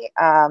around me.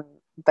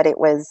 But it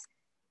was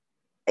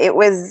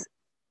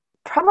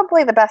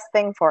probably the best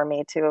thing for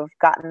me to have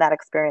gotten that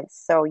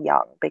experience so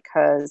young,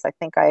 because I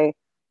think I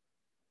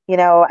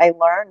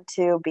learned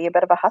to be a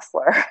bit of a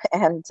hustler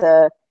and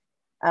to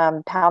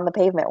pound the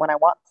pavement when I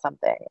want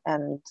something,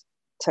 and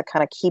to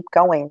kind of keep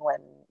going when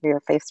you're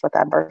faced with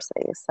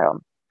adversity.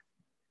 So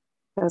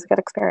it was a good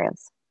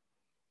experience.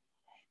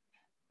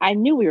 I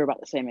knew we were about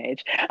the same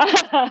age.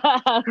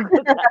 I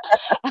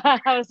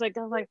was like,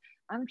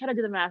 I'm trying to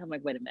do the math. I'm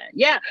like, wait a minute.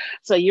 Yeah.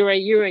 So you're a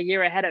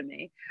year ahead of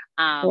me.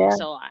 Yeah.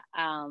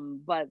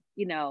 But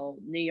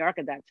New York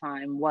at that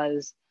time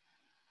was,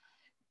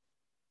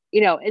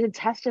 it's a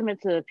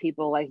testament to the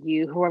people like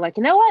you who are like,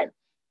 you know what?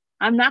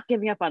 I'm not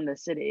giving up on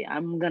this city.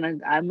 I'm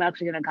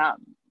actually gonna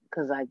come,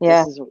 because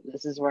Yeah.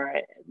 this is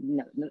where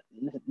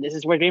this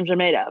is where dreams are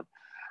made of.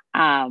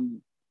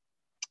 And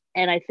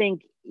I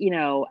think,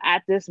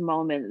 at this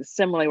moment,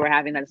 similarly, we're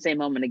having that same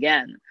moment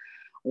again,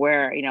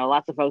 where,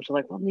 lots of folks are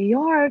like, well, New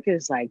York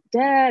is like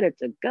dead.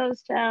 It's a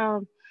ghost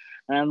town.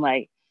 And I'm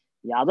like,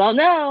 y'all don't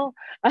know.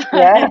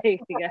 Yeah.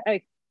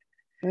 Like,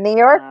 New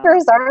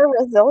Yorkers are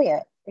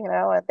resilient,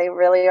 they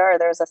really are.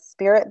 There's a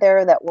spirit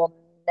there that will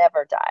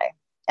never die.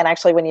 And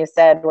actually, when you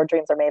said where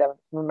dreams are made of,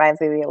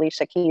 reminds me of the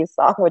Alicia Keys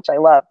song, which I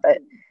love. But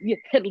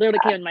it literally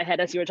came in my head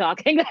as you were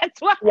talking.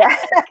 That's why. Yeah.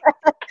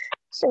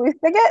 Should we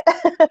sing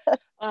it?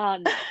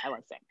 No, I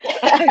won't sing.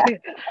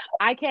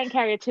 I can't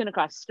carry a tune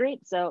across the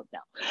street, so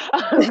no.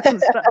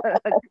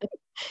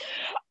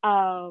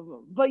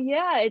 But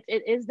yeah,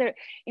 it is there.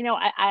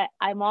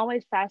 I'm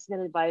always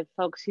fascinated by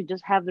folks who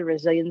just have the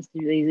resilience to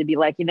be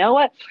like, you know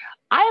what,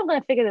 I am going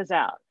to figure this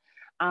out.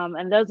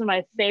 And those are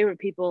my favorite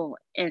people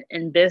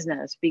in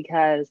business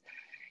because,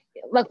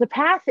 look, the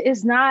path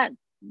is not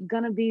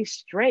going to be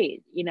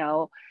straight. You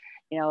know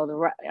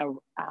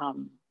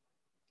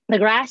the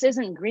grass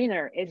isn't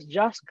greener; it's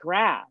just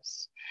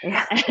grass,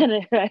 Yeah.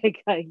 and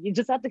like, you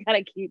just have to kind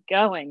of keep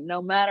going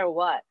no matter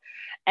what,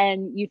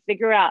 and you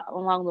figure out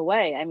along the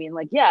way. I mean,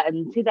 like, yeah,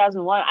 in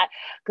 2001,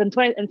 in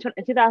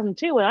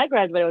 2002 when I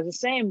graduated, it was the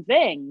same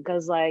thing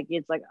because, like,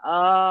 it's like,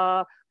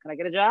 can I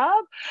get a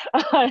job?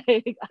 Like,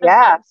 I'm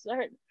Yeah. not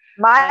certain.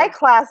 My Like,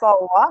 class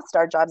all lost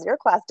our jobs. Your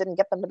class didn't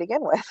get them to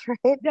begin with,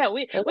 right? yeah, It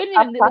was we a didn't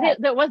tough even time.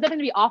 there was nothing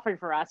to be offered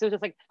for us. It was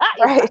just like,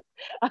 you Right.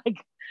 suck.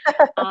 Like,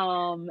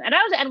 and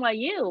I was at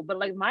NYU, but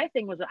like my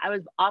thing was I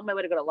was on my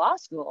way to go to law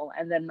school,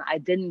 and then I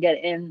didn't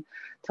get in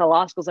to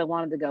law schools I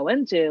wanted to go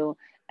into,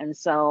 and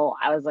so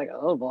I was like,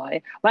 oh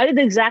boy. But I did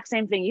the exact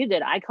same thing you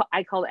did.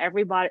 I called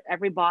every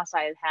boss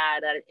I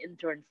had an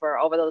intern for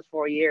over those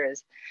 4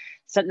 years,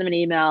 sent them an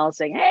email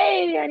saying,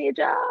 hey, I need a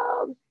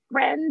job,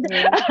 friend,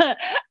 Yeah.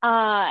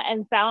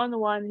 and found the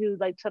one who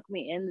like took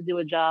me in to do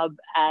a job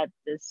at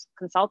this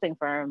consulting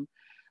firm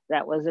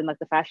that was in like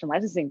the fashion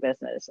licensing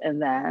business,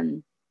 and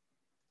then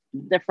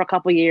there for a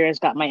couple of years,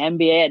 got my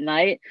MBA at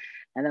night,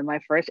 and then my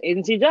first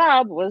agency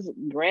job was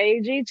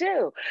Gray G2.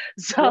 Yeah.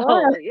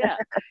 So yeah,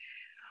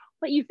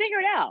 but you figure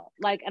it out.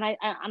 Like,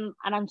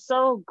 I'm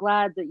so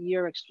glad that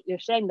you're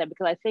saying that,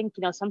 because I think,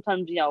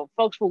 sometimes,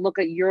 folks will look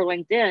at your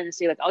LinkedIn and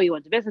see like, oh, you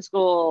went to business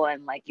school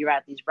and like you're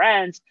at these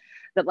brands,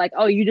 that like,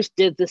 oh, you just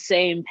did the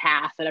same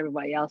path that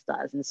everybody else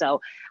does. And so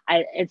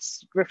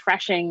it's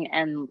refreshing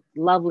and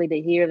lovely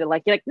to hear that,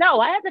 like, you're like, no,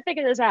 I had to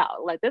figure this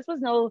out. Like,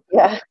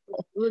 Yeah.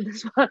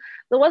 this,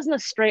 there wasn't a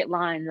straight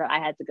line that I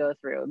had to go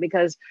through,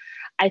 because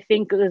I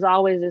think there's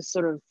always this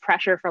sort of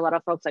pressure for a lot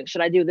of folks, like,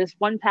 should I do this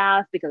one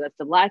path because that's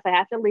the life I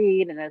have to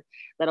lead, and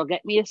that'll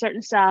get me a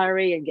certain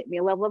salary and get me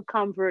a level of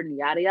comfort and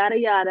yada yada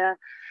yada,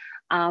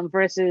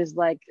 versus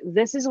like,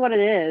 this is what it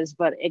is,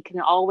 but it can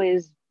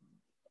always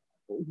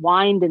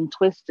wind and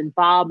twist and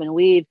bob and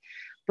weave,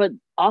 but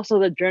also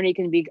the journey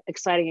can be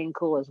exciting and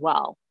cool as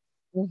well.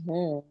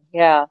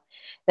 Yeah.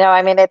 No,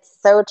 I mean, it's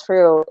so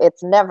true.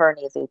 It's never an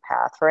easy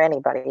path for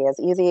anybody. As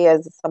easy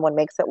as someone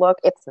makes it look,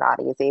 it's not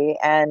easy.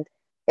 And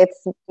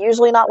it's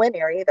usually not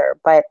linear either.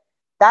 But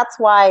that's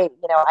why,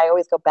 I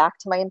always go back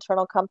to my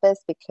internal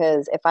compass,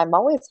 because if I'm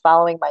always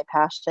following my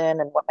passion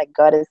and what my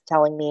gut is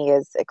telling me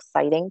is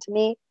exciting to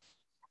me,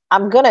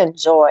 I'm going to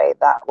enjoy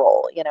that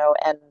role,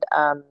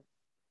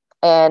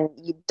 and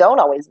you don't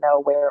always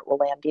know where it will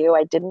land you.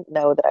 I didn't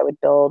know that I would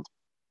build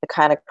the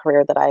kind of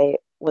career that I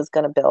was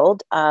going to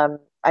build.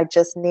 I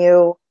just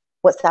knew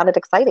what sounded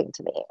exciting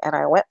to me, and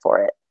I went for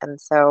it. And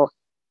so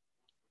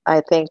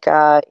I think,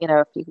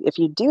 if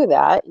you do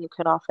that, you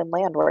can often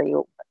land where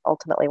you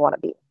ultimately want to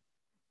be.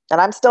 And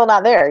I'm still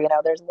not there.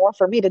 There's more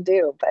for me to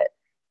do, but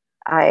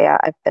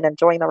I've been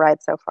enjoying the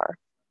ride so far.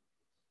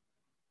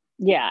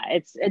 Yeah,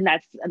 that's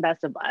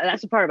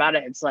the part about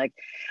it. It's like,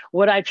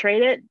 would I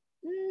trade it?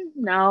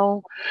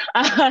 No.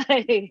 Yeah,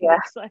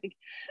 It's like,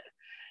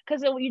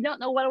 because you don't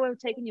know what would have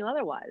taken you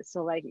otherwise.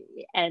 So like,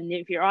 and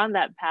if you're on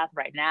that path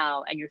right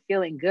now and you're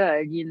feeling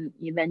good, you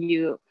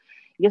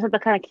just have to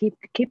kind of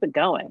keep it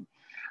going.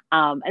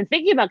 And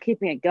thinking about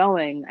keeping it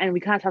going, and we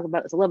kind of talked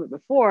about this a little bit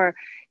before,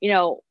 you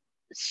know,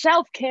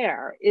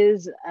 self-care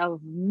is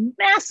of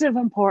massive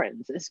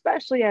importance,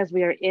 especially as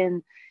we are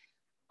in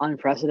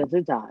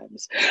unprecedented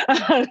times.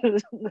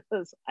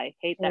 I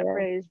hate that yeah.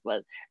 phrase,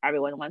 but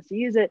everyone wants to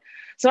use it.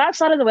 So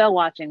outside of the whale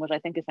watching, which I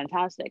think is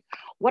fantastic,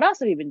 what else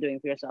have you been doing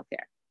for your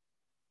self-care?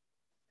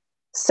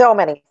 So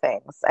many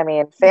things. I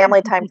mean,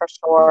 family time for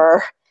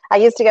sure. I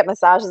used to get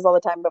massages all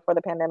the time before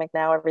the pandemic.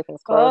 Now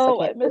everything's closed. I Oh,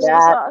 can't I do miss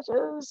that.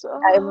 massages.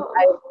 I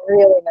Oh.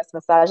 really miss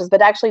massages.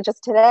 But actually,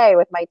 just today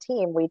with my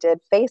team, we did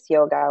face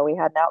yoga. We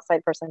had an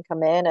outside person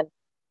come in, and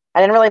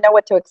I didn't really know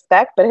what to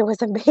expect, but it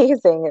was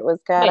amazing. It was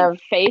kind Wait, of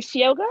face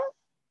yoga?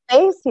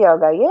 face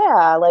yoga.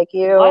 Yeah. Like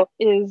you What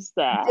is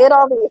did that?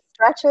 all these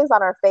stretches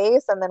on our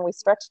face, and then we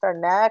stretched our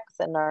necks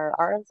and our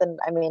arms. And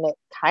I mean, it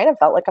kind of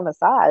felt like a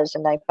massage,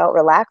 and I felt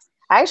relaxed.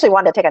 I actually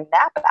wanted to take a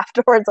nap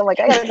afterwards. I'm like,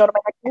 I got to go to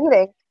my next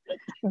meeting.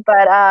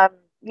 But I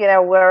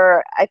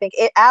think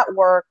at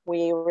work,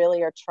 we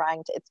really are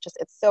trying to,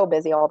 it's so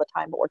busy all the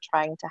time, but we're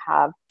trying to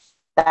have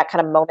that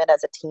kind of moment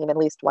as a team at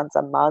least once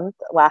a month.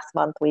 Last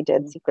month we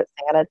did Secret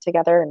Santa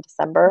together in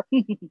December.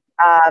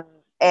 Um,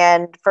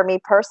 and for me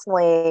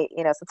personally,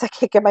 since I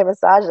can't get my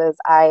massages,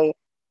 I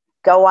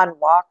go on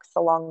walks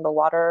along the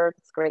water.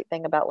 It's a great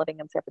thing about living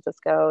in San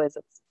Francisco is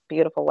it's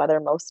beautiful weather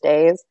most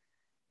days.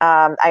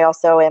 I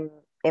also am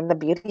in the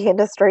beauty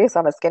industry, so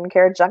I'm a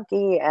skincare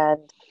junkie,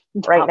 and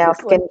right now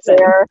Obviously, same.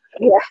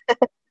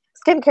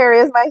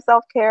 skincare is my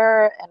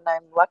self-care, and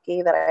I'm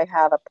lucky that I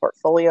have a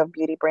portfolio of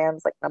beauty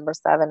brands like Number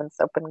Seven and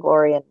Soap and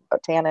Glory and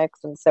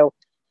Botanics. And so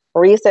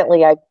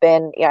recently I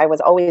was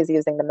always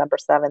using the Number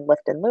Seven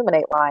Lift and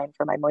Illuminate line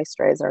for my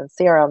moisturizer and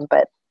serum,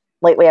 but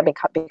lately I've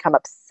become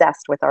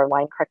obsessed with our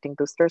line correcting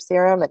booster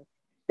serum, and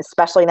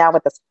especially now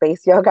with this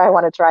face yoga, I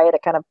want to try it.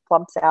 It kind of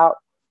plumps out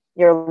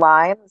your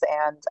lines,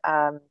 and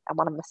I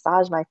want to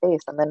massage my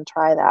face and then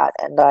try that.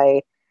 And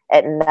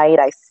at night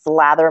I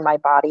slather my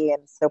body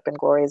in Soap and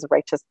Glory's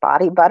Righteous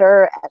Body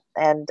Butter,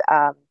 and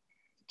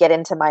get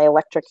into my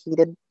electric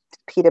heated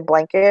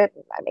blanket.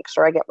 I make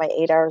sure I get my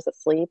 8 hours of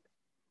sleep,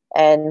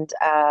 and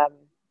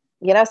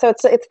so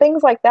it's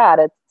things like that.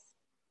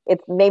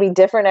 It's maybe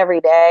different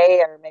every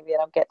day, or maybe I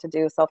don't get to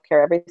do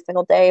self-care every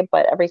single day,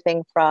 but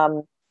everything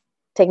from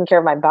taking care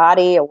of my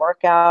body, a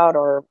workout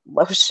or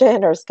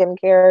lotion or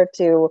skincare,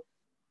 to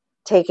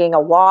taking a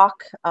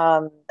walk.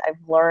 I've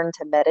learned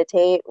to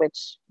meditate,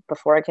 which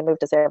before I came move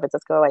to San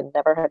Francisco, I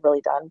never had really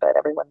done, but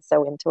everyone's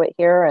so into it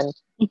here. And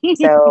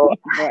so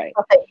Right.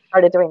 I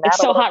started doing that It's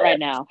a so little hot bit. right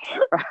now.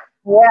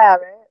 Yeah,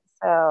 right.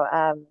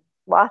 So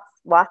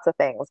lots of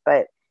things,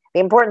 but the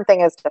important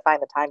thing is to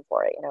find the time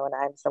for it, and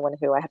I'm someone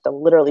who I have to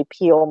literally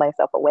peel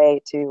myself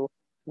away to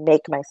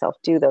make myself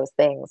do those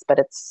things, but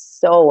it's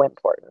so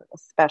important,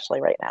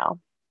 especially right now.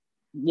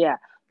 Yeah,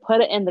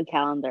 put it in the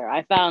calendar.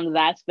 I found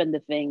that's been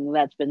the thing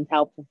that's been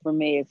helpful for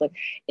me. It's like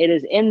it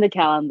is in the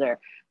calendar.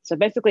 So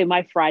basically,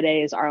 my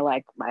Fridays are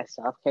like my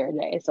self care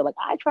day. So like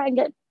I try and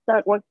get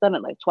that work done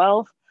at like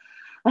 12.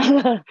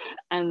 And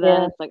then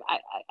Yeah. it's like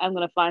I'm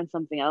gonna find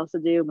something else to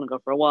do. I'm gonna go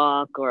for a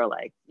walk or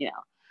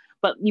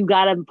but you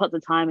gotta put the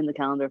time in the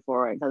calendar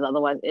for it because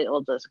otherwise it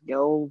will just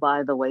go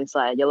by the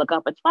wayside. You look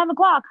up, it's 5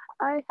 o'clock.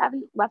 I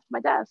haven't left my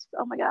desk.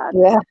 Oh my god.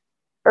 Yeah.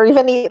 Or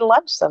even eat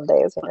lunch some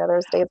days.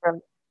 There's days where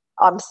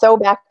I'm so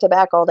back to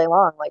back all day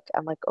long. Like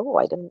I'm like, oh,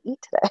 I didn't eat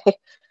today.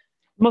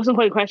 Most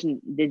important question: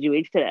 did you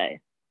eat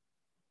today?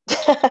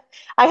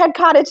 I had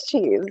cottage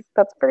cheese.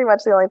 That's pretty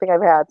much the only thing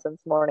I've had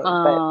since morning.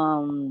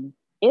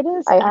 But It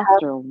is I have,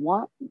 after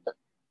one.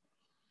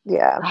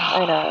 yeah,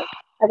 I know.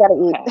 I gotta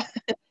Okay.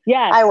 eat.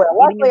 Yes, I will.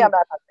 eating Luckily, is I'm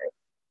not hungry.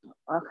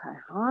 okay.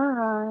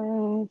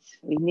 All right,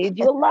 we need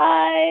you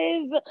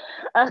alive.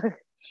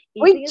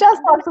 We Eating is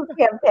just something. launched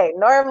this campaign.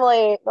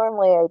 Normally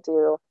I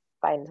do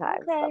find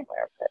time Okay.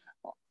 somewhere. But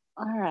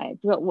All right.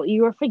 Well,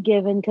 you were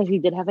forgiven because you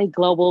did have a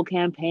global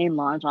campaign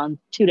launch on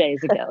 2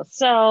 days ago,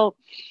 so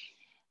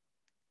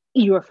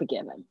you were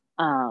forgiven.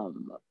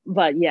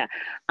 But yeah,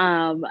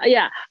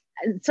 yeah.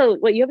 So,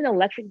 what you have an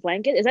electric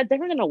blanket? Is that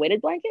different than a weighted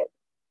blanket?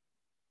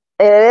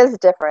 it is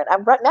different.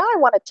 I'm right now. I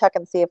want to check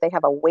and see if they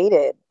have a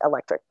weighted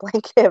electric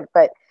blanket,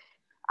 but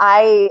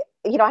I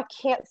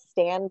can't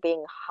stand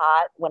being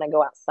hot when I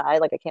go outside.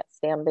 Like I can't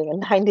stand being in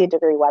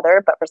 90-degree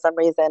weather, but for some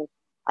reason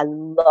I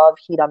love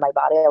heat on my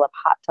body. I love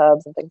hot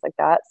tubs and things like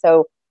that.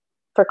 So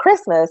for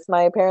Christmas,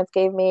 my parents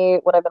gave me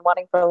what I've been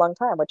wanting for a long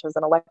time, which was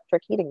an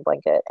electric heating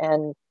blanket.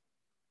 And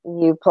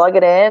you plug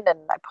it in and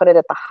I put it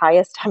at the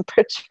highest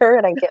temperature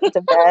and I get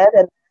into bed,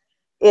 and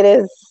it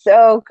is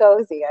so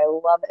cozy. I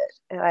love it.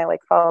 And I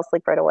like fall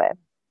asleep right away.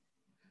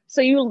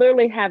 So you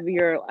literally have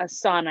your a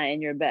sauna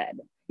in your bed.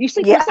 You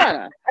sleep in a Yeah,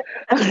 sauna.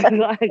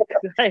 like,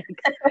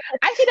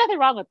 I see nothing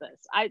wrong with this.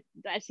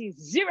 I see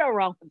zero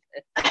wrong with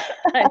it.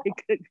 Like,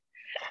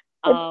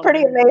 it's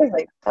pretty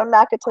amazing. Don't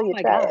knock it till oh you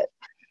my try god. it.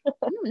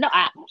 No,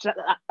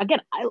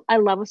 again, I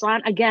love a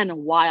sauna. Again,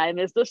 why I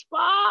miss the spa.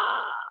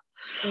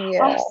 Oh,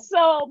 Yeah.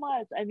 so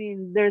much. I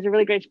mean, there's a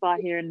really great spot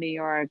here in New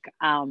York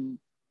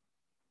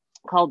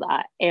called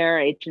Air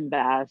H and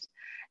Bass.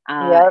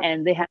 Yep.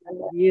 And they have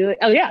really,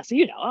 oh yeah, so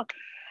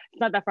it's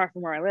not that far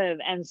from where I live.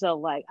 And so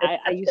like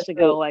It's I such a used to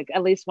go treat. like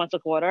at least once a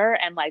quarter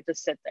and like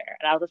just sit there.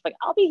 And I was just like,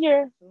 I'll be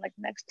here for, like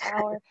next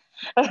hour.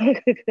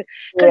 Because you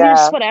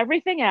just Yeah. sweat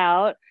everything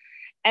out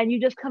and you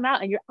just come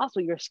out and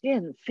your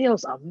skin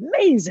feels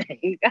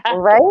amazing.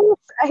 Right?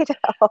 I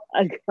know.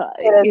 It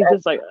is You're a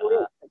just like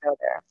treat to go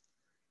there.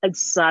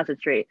 it's such a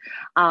treat.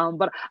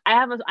 But I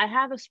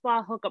have a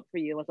spa hookup for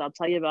you, which I'll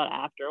tell you about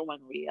after when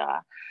we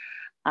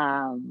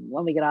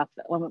get off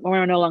when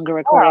we're no longer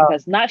recording Oh,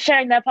 because not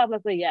sharing that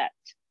publicly yet.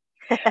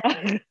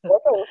 looking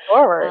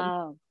forward.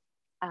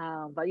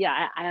 um, but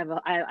yeah, I have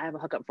a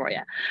hookup for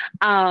you.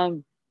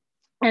 Um,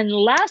 and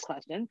last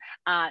question: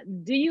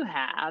 do you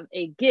have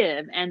a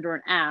give and or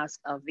an ask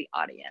of the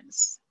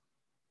audience?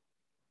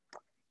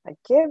 A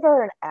give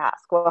or an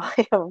ask.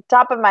 Well,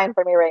 top of mind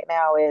for me right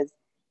now is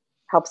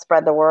help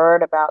spread the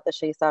word about the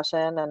She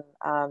Session, and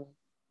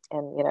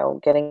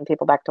getting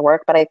people back to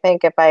work. But I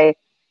think if I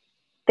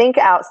think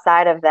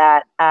outside of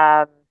that,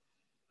 my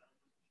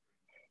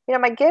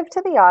give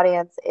to the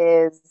audience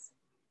is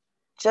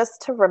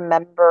just to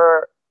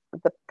remember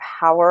the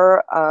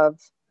power of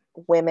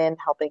women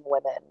helping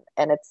women.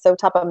 And it's so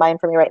top of mind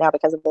for me right now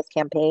because of this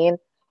campaign,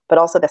 but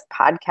also this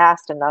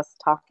podcast and us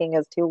talking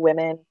as two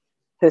women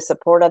who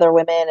support other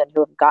women and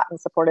who have gotten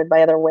supported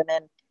by other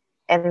women.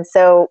 And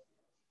so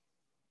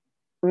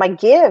my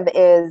give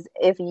is,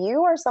 if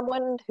you are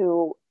someone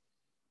who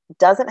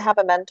doesn't have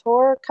a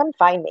mentor, come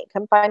find me.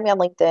 Come find me on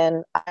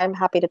LinkedIn. I'm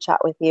happy to chat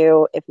with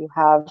you if you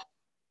have,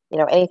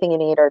 anything you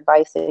need or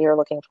advice that you're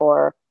looking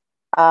for.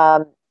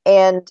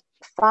 And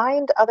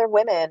find other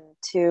women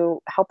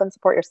to help and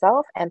support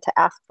yourself and to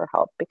ask for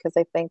help, because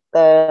I think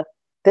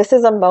this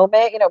is a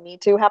moment, Me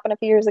Too happened a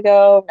few years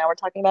ago. Now we're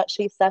talking about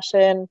She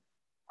Session,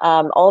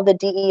 all the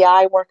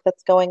DEI work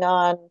that's going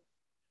on.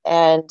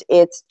 And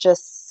it's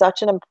just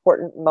such an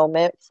important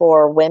moment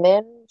for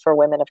women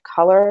of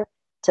color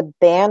to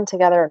band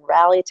together and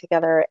rally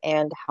together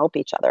and help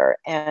each other.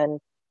 And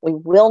we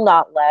will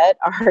not let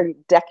our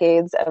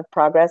decades of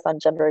progress on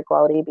gender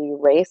equality be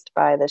erased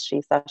by the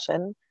She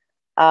Session.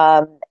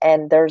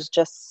 And there's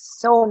just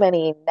so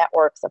many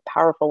networks of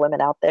powerful women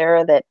out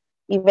there that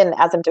even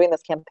as I'm doing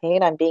this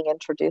campaign, I'm being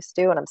introduced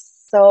to, and I'm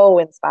so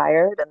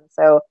inspired. And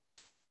so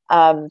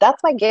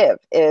that's my give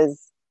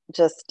is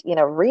just,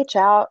 reach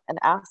out and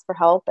ask for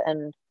help.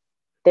 And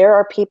there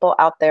are people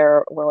out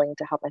there willing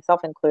to help,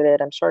 myself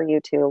included. I'm sure you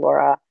too,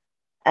 Laura.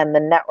 And the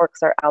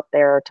networks are out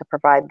there to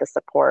provide the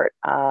support,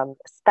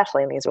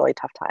 especially in these really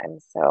tough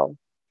times. So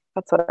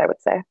that's what I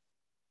would say.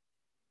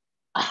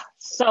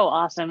 So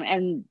awesome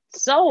and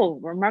so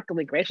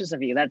remarkably gracious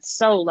of you. That's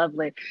so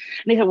lovely.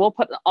 Anisha, we'll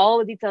put all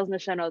the details in the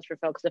show notes for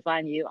folks to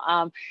find you.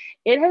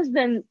 It has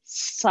been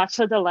such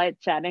a delight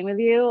chatting with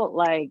you.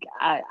 Like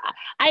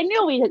I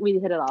knew we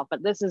hit it off,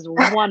 but this is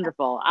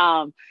wonderful.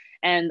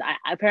 And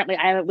apparently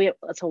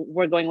so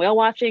we're going whale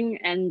watching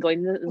and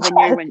going to the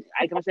vineyard when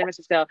I come to San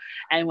Francisco.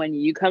 And when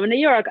you come to New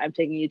York, I'm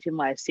taking you to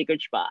my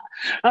secret spot.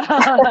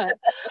 I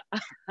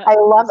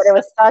love it. It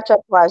was such a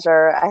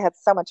pleasure. I had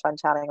so much fun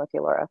chatting with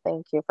you, Laura.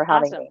 Thank you for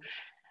having Awesome. me.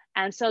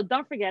 And so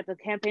don't forget the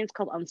campaign is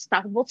called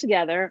Unstoppable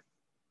Together.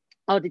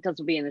 All details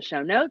will be in the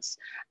show notes.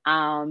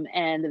 And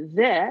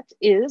that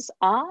is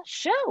our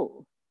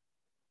show.